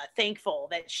thankful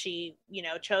that she,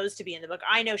 chose to be in the book.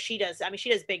 I know she does. I mean,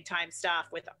 she does big time stuff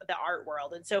with the art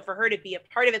world. And so for her to be a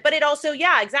part of it, but it also,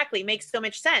 exactly, makes so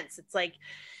much sense. It's like,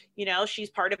 you know, she's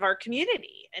part of our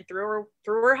community and through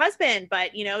her husband,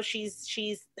 but you know,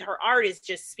 her art is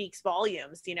just speaks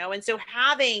volumes, you know. And so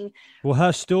having, well,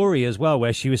 her story as well,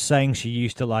 where she was saying she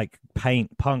used to like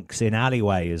paint punks in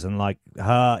alleyways, and like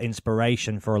her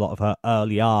inspiration for a lot of her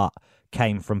early art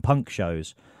came from punk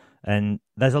shows. And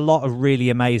there's a lot of really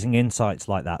amazing insights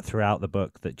like that throughout the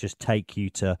book that just take you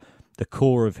to the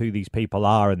core of who these people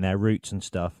are and their roots and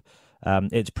stuff.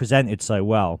 It's presented so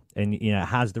well, and you know, it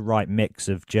has the right mix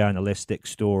of journalistic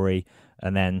story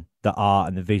and then the art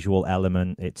and the visual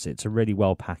element. It's a really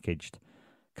well packaged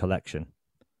collection.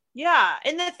 Yeah,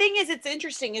 and the thing is, it's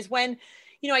interesting is when,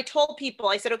 you know, I told people,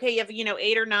 I said, okay, you have, you know,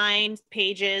 8 or 9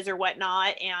 pages or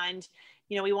whatnot, and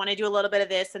you know, we want to do a little bit of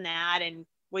this and that, and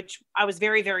which I was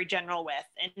very, very general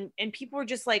with. And people were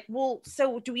just like, well,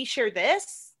 so do we share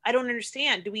this? I don't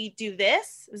understand. Do we do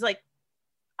this? It was like,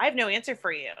 I have no answer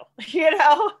for you. You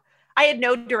know, I had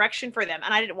no direction for them,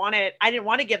 and I didn't want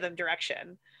to give them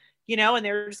direction, you know, and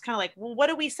they were just kind of like, well, what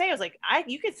do we say? I was like,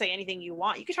 you could say anything you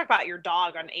want. You could talk about your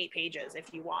dog on 8 pages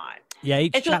if you want. Yeah.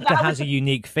 Each chapter has a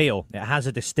unique feel. It has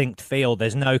a distinct feel.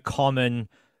 There's no common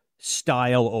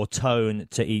style or tone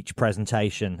to each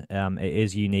presentation. It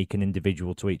is unique and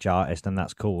individual to each artist, and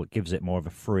that's cool. It gives it more of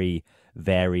a free,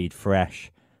 varied,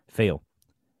 fresh feel.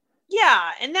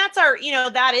 Yeah, and that's our, you know,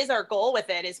 that is our goal with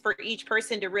it, is for each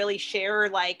person to really share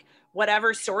like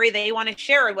whatever story they want to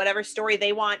share and whatever story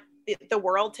they want the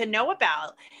world to know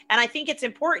about. And I think it's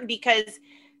important because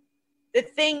the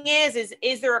thing is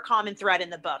there a common thread in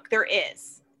the book? There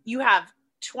is. You have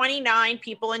 29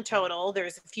 people in total.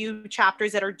 There's a few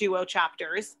chapters that are duo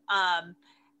chapters.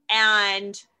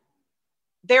 And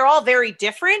they're all very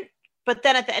different, but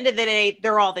then at the end of the day,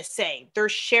 they're all the same. They're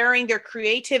sharing their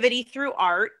creativity through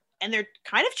art, and they're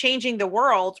kind of changing the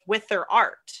world with their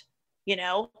art, you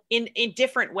know, in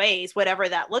different ways, whatever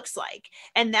that looks like.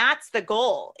 And that's the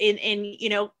goal. In you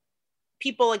know,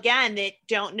 people, again, that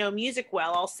don't know music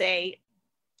well, I'll say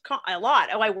a lot.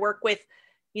 Oh, I work with,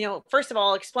 you know, first of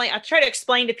all, I try to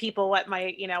explain to people what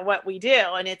what we do.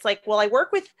 And it's like, well, I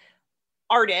work with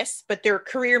artists, but they're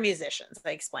career musicians,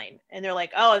 I explain. And they're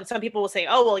like, oh, and some people will say,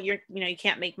 oh, well, you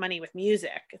can't make money with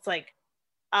music. It's like,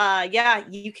 yeah,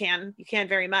 you can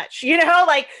very much, you know,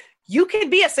 like you can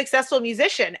be a successful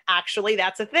musician. Actually,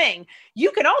 that's a thing.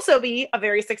 You can also be a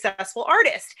very successful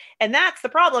artist. And that's the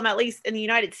problem, at least in the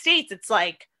United States. It's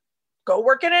like, go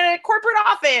work in a corporate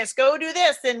office, go do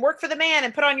this and work for the man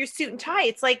and put on your suit and tie.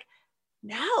 It's like,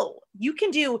 no, you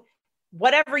can do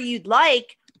whatever you'd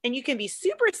like and you can be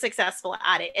super successful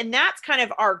at it. And that's kind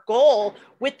of our goal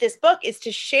with this book, is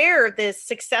to share this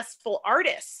successful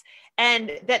artists,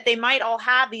 and that they might all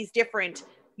have these different,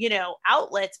 you know,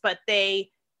 outlets, but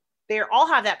they all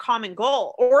have that common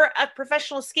goal. Or a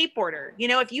professional skateboarder, you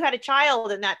know, if you had a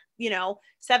child and that, you know,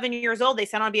 7 years old, they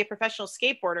said, I want to be a professional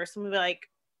skateboarder. Someone would be like,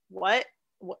 what,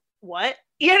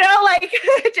 you know, like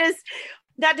just,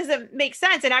 that doesn't make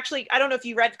sense. And actually, I don't know if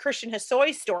you read Christian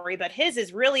Hossoi's story, but his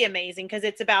is really amazing because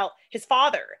it's about his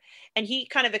father. And he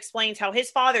kind of explains how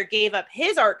his father gave up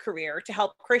his art career to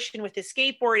help Christian with his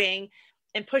skateboarding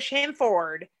and push him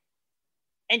forward,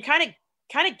 and kind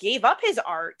of gave up his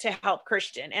art to help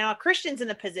Christian. And Christian's in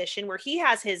the position where he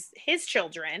has his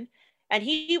children, and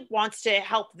he wants to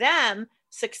help them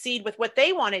succeed with what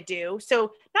they want to do.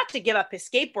 So not to give up his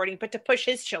skateboarding, but to push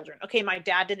his children. Okay, my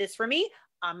dad did this for me,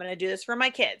 I'm going to do this for my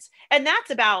kids. And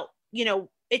that's about, you know,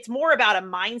 it's more about a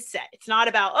mindset. It's not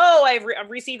about, oh, I've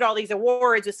received all these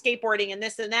awards with skateboarding and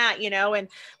this and that, you know. And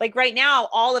like right now,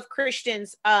 all of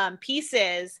Christian's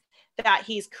pieces that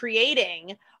he's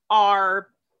creating are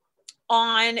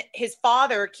on, his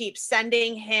father keeps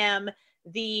sending him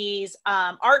these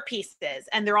art pieces,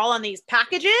 and they're all on these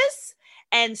packages.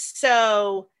 And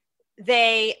so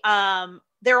they're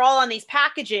all on these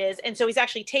packages. And so he's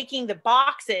actually taking the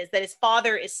boxes that his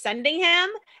father is sending him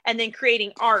and then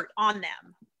creating art on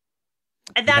them.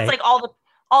 And that's like all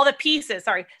the pieces.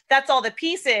 Sorry. That's all the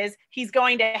pieces he's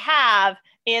going to have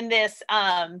in this.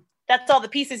 That's all the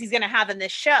pieces he's going to have in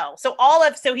this show. So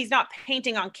he's not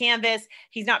painting on canvas.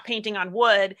 He's not painting on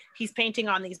wood. He's painting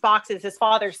on these boxes his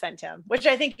father sent him, which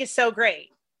I think is so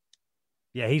great.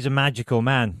 Yeah, he's a magical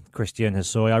man, Christian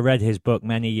Hosoi. I read his book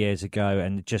many years ago,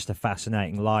 and just a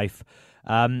fascinating life.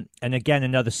 And again,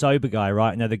 another sober guy,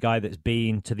 right? Another guy that's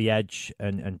been to the edge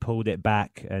and pulled it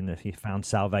back, and he found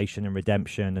salvation and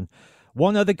redemption. And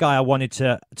one other guy I wanted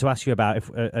to ask you about,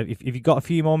 if you've got a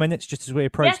few more minutes, just as we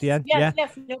approach the end. Yes,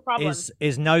 no problem.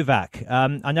 Is Novak.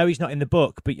 I know he's not in the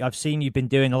book, but I've seen you've been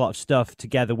doing a lot of stuff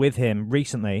together with him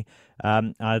recently.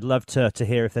 I'd love to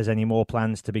hear if there's any more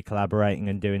plans to be collaborating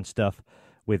and doing stuff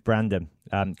with Brandon,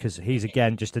 because he's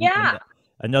again just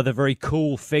a another very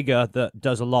cool figure that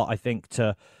does a lot, I think,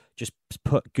 to just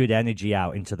put good energy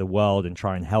out into the world and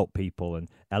try and help people and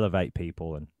elevate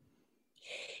people. And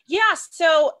yeah,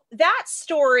 so that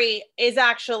story is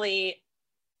actually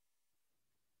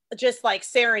just like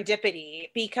serendipity,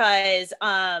 because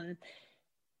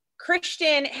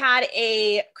Christian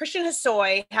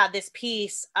Hosoi had this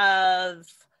piece of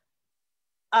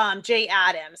Jay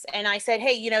Adams, and I said,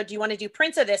 hey, do you want to do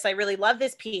prints of this? I really love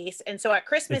this piece. And so at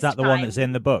Christmas is that the time, one that's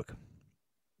in the book?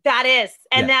 That is,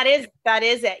 and yeah. that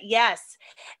is it. Yes.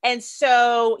 And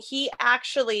so he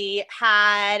actually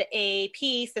had a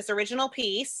piece, this original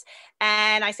piece.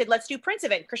 And I said, let's do prints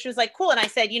of it. And Christian was like, cool. And I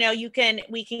said,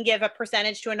 we can give a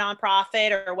percentage to a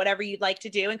nonprofit or whatever you'd like to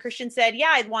do. And Christian said,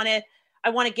 yeah, I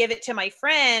want to give it to my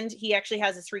friend. He actually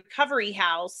has this recovery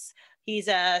house. He's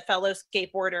a fellow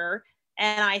skateboarder.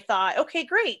 And I thought, okay,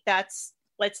 great. Let's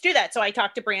do that. So I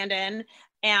talked to Brandon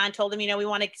and told him, we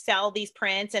want to sell these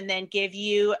prints and then give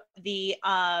you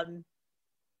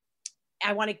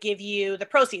I want to give you the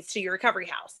proceeds to your recovery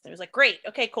house. And it was like, great.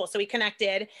 Okay, cool. So we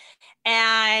connected,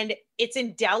 and it's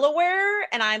in Delaware.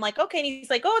 And I'm like, okay. And he's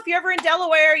like, oh, if you're ever in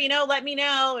Delaware, let me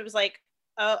know. It was like,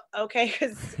 oh, okay.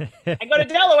 Cause I go to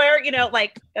Delaware,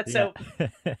 like that's yeah. so,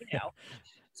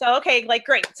 So, okay, like,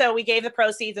 great. So we gave the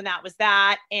proceeds, and that was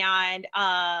that. And,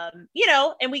 and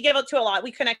we give it to a lot.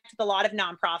 We connect with a lot of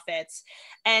nonprofits.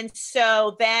 And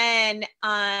so then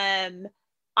I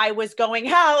was going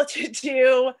out to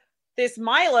do this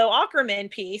Milo Ackerman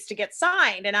piece to get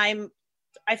signed. And I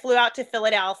flew out to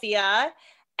Philadelphia,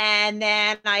 and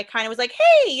then I kind of was like,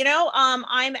 hey,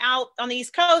 I'm out on the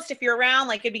East Coast. If you're around,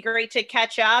 like, it'd be great to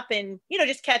catch up and,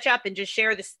 just catch up and just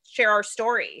share our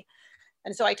story.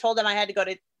 And so I told him I had to go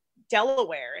to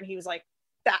Delaware, and he was like,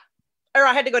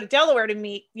 I had to go to Delaware to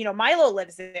meet, Milo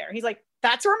lives there. He's like,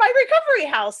 that's where my recovery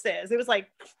house is. It was like,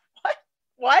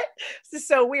 what? This is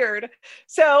so weird.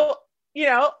 So,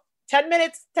 10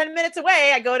 minutes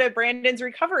away, I go to Brandon's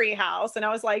recovery house, and I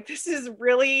was like, this is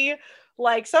really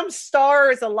like some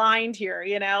stars aligned here,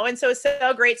 And so it's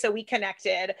so great. So we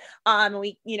connected,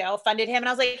 we, funded him, and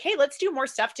I was like, hey, let's do more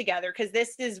stuff together, because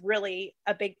this is really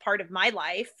a big part of my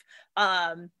life.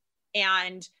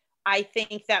 And I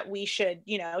think that we should,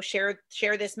 share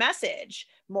this message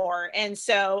more. And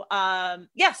so,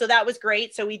 so that was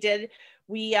great. So I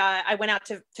went out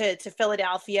to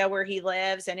Philadelphia, where he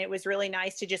lives, and it was really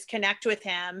nice to just connect with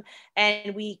him.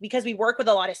 And because we work with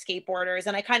a lot of skateboarders,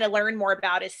 and I kind of learned more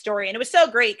about his story. And it was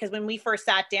so great, because when we first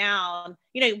sat down,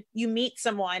 you meet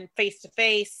someone face to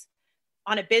face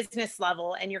on a business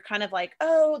level, and you're kind of like,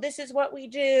 oh, this is what we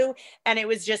do. And it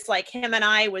was just like him and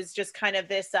I was just kind of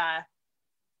this,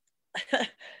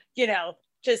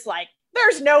 just like,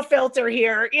 there's no filter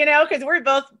here, because we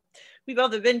both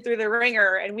have been through the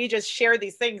ringer, and we just share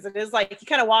these things. And it's like, you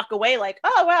kind of walk away like,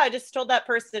 oh, wow, I just told that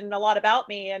person a lot about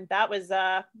me, and that was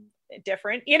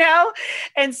different,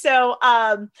 And so,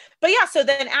 but yeah, so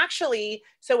then actually,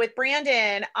 so with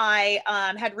Brandon, I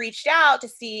had reached out to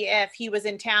see if he was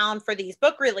in town for these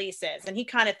book releases. And he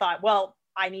kind of thought, well,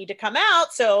 I need to come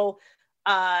out. So,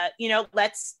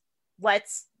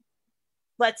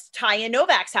 let's tie in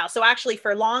Novak's house. So actually,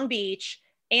 for Long Beach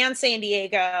and San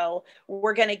Diego,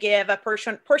 we're going to give a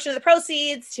portion of the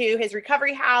proceeds to his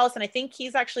recovery house. And I think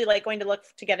he's actually like going to look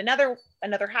to get another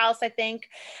house, I think.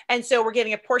 And so we're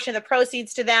giving a portion of the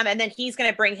proceeds to them. And then he's going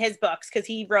to bring his books, because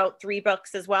he wrote 3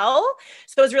 books as well.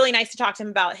 So it was really nice to talk to him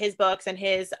about his books and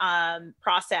his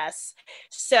process.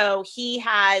 So he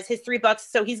has his 3 books.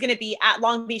 So he's going to be at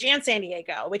Long Beach and San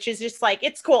Diego, which is just like,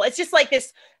 it's cool. It's just like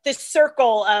this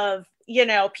circle of,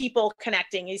 people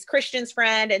connecting. He's Christian's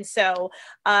friend. And so,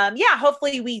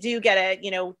 hopefully we do get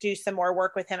to, do some more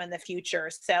work with him in the future.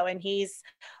 So, and he's,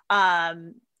 I've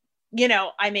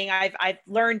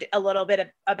learned a little bit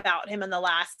about him in the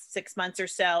last 6 months or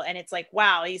so. And it's like,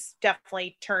 wow, he's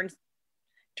definitely turned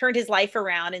his life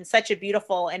around in such a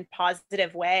beautiful and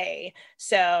positive way.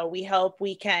 So we hope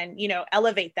we can,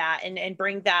 elevate that and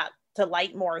bring that to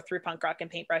light more through punk rock and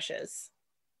paintbrushes.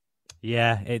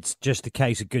 Yeah, it's just a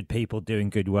case of good people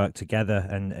doing good work together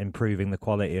and improving the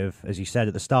quality of, as you said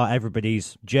at the start,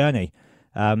 everybody's journey.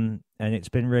 And it's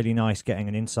been really nice getting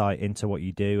an insight into what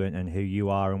you do and who you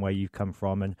are and where you've come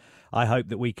from. And I hope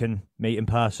that we can meet in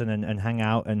person and hang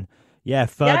out and,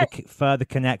 further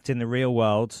connect in the real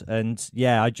world. And,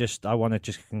 I want to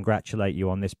just congratulate you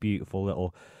on this beautiful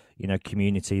little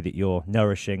community that you're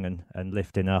nourishing and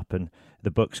lifting up. And the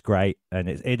book's great, and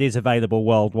it is available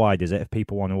worldwide, is it? If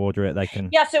people want to order it, they can.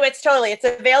 Yeah, so it's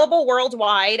available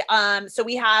worldwide. So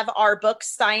we have our book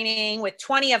signing with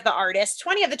 20 of the artists,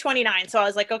 20 of the 29. So I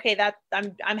was like, okay,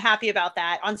 I'm happy about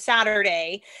that, on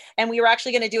Saturday. And we were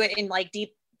actually going to do it in like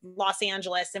deep Los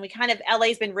Angeles, and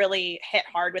LA's been really hit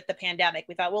hard with the pandemic.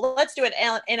 We thought, well, let's do it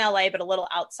in LA, but a little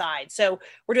outside. So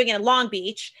we're doing it in Long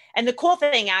Beach. And the cool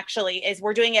thing actually is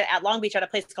we're doing it at Long Beach at a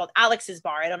place called Alex's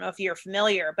Bar. I don't know if you're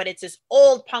familiar, but it's this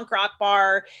old punk rock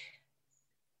bar,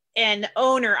 and the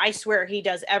owner, I swear he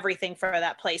does everything for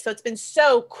that place. So it's been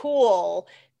so cool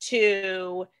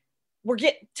to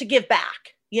give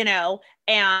back,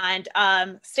 and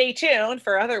stay tuned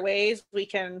for other ways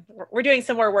we're doing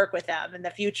some more work with them in the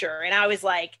future. And I was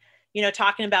like,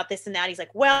 talking about this and that. He's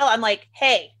like, well, I'm like,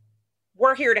 hey,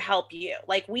 we're here to help you.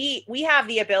 Like we have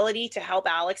the ability to help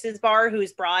Alex's Bar,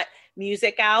 who's brought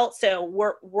music out. So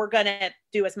we're going to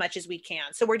do as much as we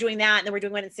can. So we're doing that. And then we're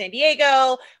doing one in San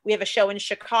Diego. We have a show in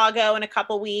Chicago in a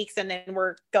couple weeks, and then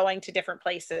we're going to different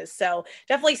places. So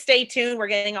definitely stay tuned. We're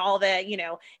getting all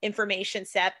the, information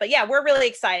set, but yeah, we're really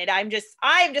excited. I'm just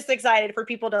excited for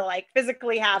people to like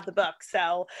physically have the book.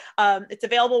 So it's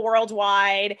available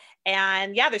worldwide,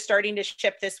 and yeah, they're starting to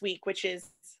ship this week, which is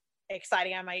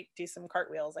exciting. I might do some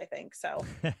cartwheels, I think. So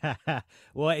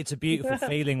well, it's a beautiful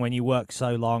feeling when you work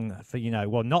so long for,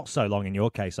 well, not so long in your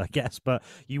case, I guess, but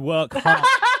you work hard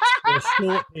for a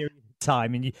short period of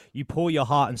time, and you pour your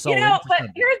heart and soul into but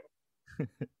something.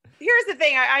 Here's the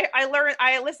thing.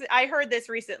 I heard this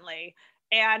recently,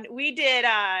 and we did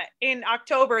in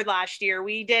October last year,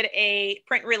 we did a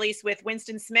print release with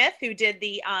Winston Smith, who did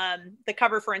the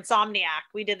cover for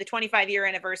Insomniac. We did the 25-year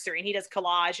anniversary, and he does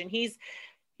collage, and he's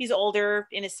older,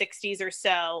 in his 60s or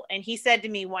so. And he said to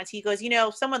me once, he goes,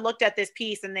 someone looked at this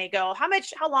piece and they go, how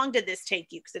long did this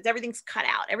take you? Because everything's cut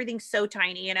out. Everything's so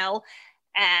tiny,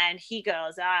 And he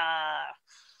goes,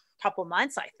 couple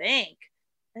months, I think.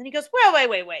 And he goes, well,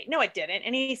 wait. No, it didn't.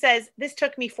 And he says, this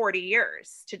took me 40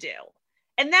 years to do.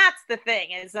 And that's the thing,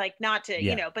 is like, not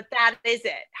to, but that is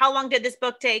it. How long did this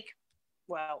book take?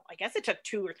 Well, I guess it took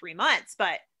 2 or 3 months,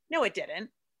 but no, it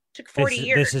didn't. Took 40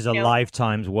 years. This is a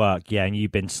lifetime's work, and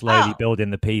you've been slowly building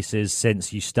the pieces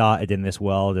since you started in this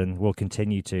world, and will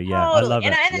continue to. Yeah, totally. I love it.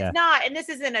 And it's not, and this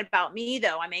isn't about me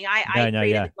though. I mean, I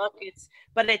created the book.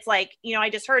 But it's like, I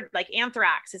just heard like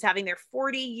Anthrax is having their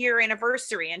 40-year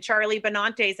anniversary, and Charlie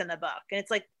Benante's in the book, and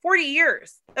it's like 40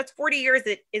 years. That's 40 years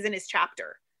that is in his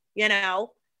chapter,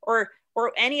 or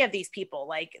any of these people.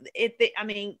 Like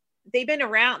they've been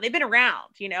around, and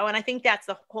I think that's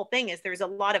the whole thing, is there's a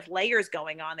lot of layers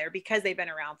going on there because they've been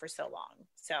around for so long.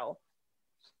 So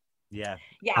yeah,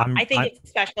 I think it's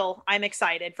special. I'm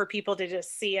excited for people to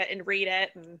just see it and read it.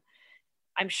 And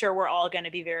I'm sure we're all going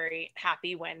to be very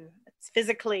happy when it's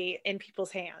physically in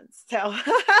people's hands. So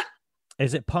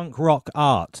is it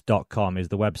punkrockart.com is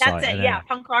the website? That's it. Yeah.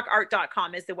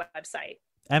 punkrockart.com is the website.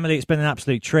 Emily, it's been an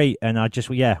absolute treat, and I just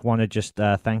want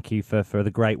to thank you for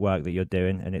the great work that you're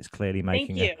doing, and it's clearly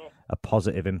making a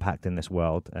positive impact in this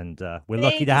world, and we're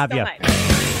lucky to have you.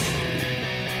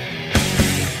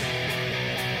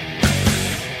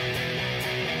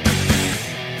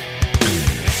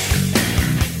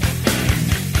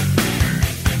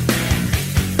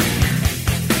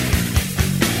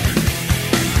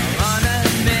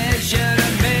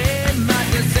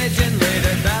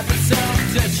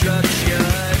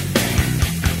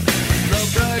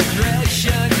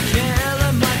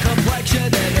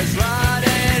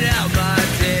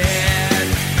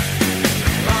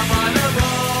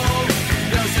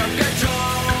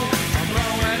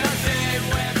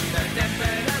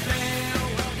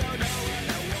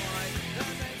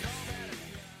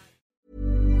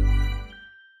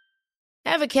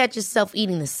 Ever catch yourself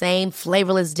eating the same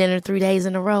flavorless dinner 3 days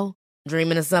in a row?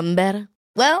 Dreaming of something better?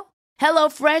 Well,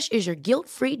 HelloFresh is your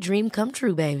guilt-free dream come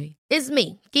true, baby. It's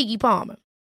me, Keke Palmer.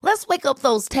 Let's wake up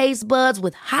those taste buds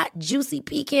with hot, juicy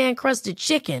pecan-crusted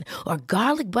chicken or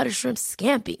garlic butter shrimp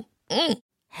scampi.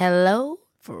 Hello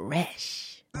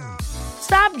Fresh.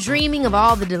 Stop dreaming of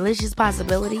all the delicious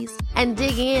possibilities and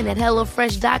dig in at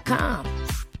HelloFresh.com.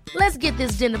 Let's get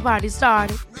this dinner party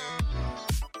started.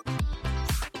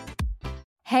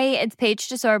 Hey, it's Paige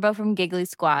DeSorbo from Giggly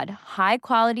Squad. High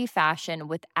quality fashion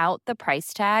without the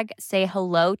price tag. Say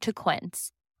hello to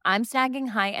Quince. I'm snagging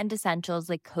high-end essentials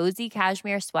like cozy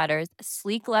cashmere sweaters,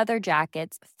 sleek leather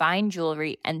jackets, fine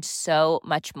jewelry, and so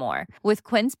much more. With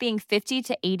Quince being 50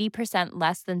 to 80%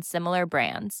 less than similar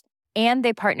brands. And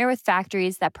they partner with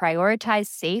factories that prioritize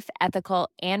safe, ethical,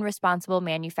 and responsible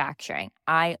manufacturing.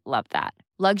 I love that.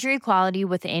 Luxury quality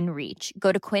within reach.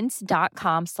 Go to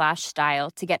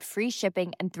quince.com/style to get free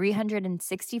shipping and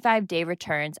 365-day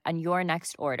returns on your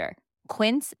next order.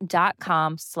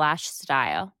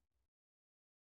 Quince.com/style.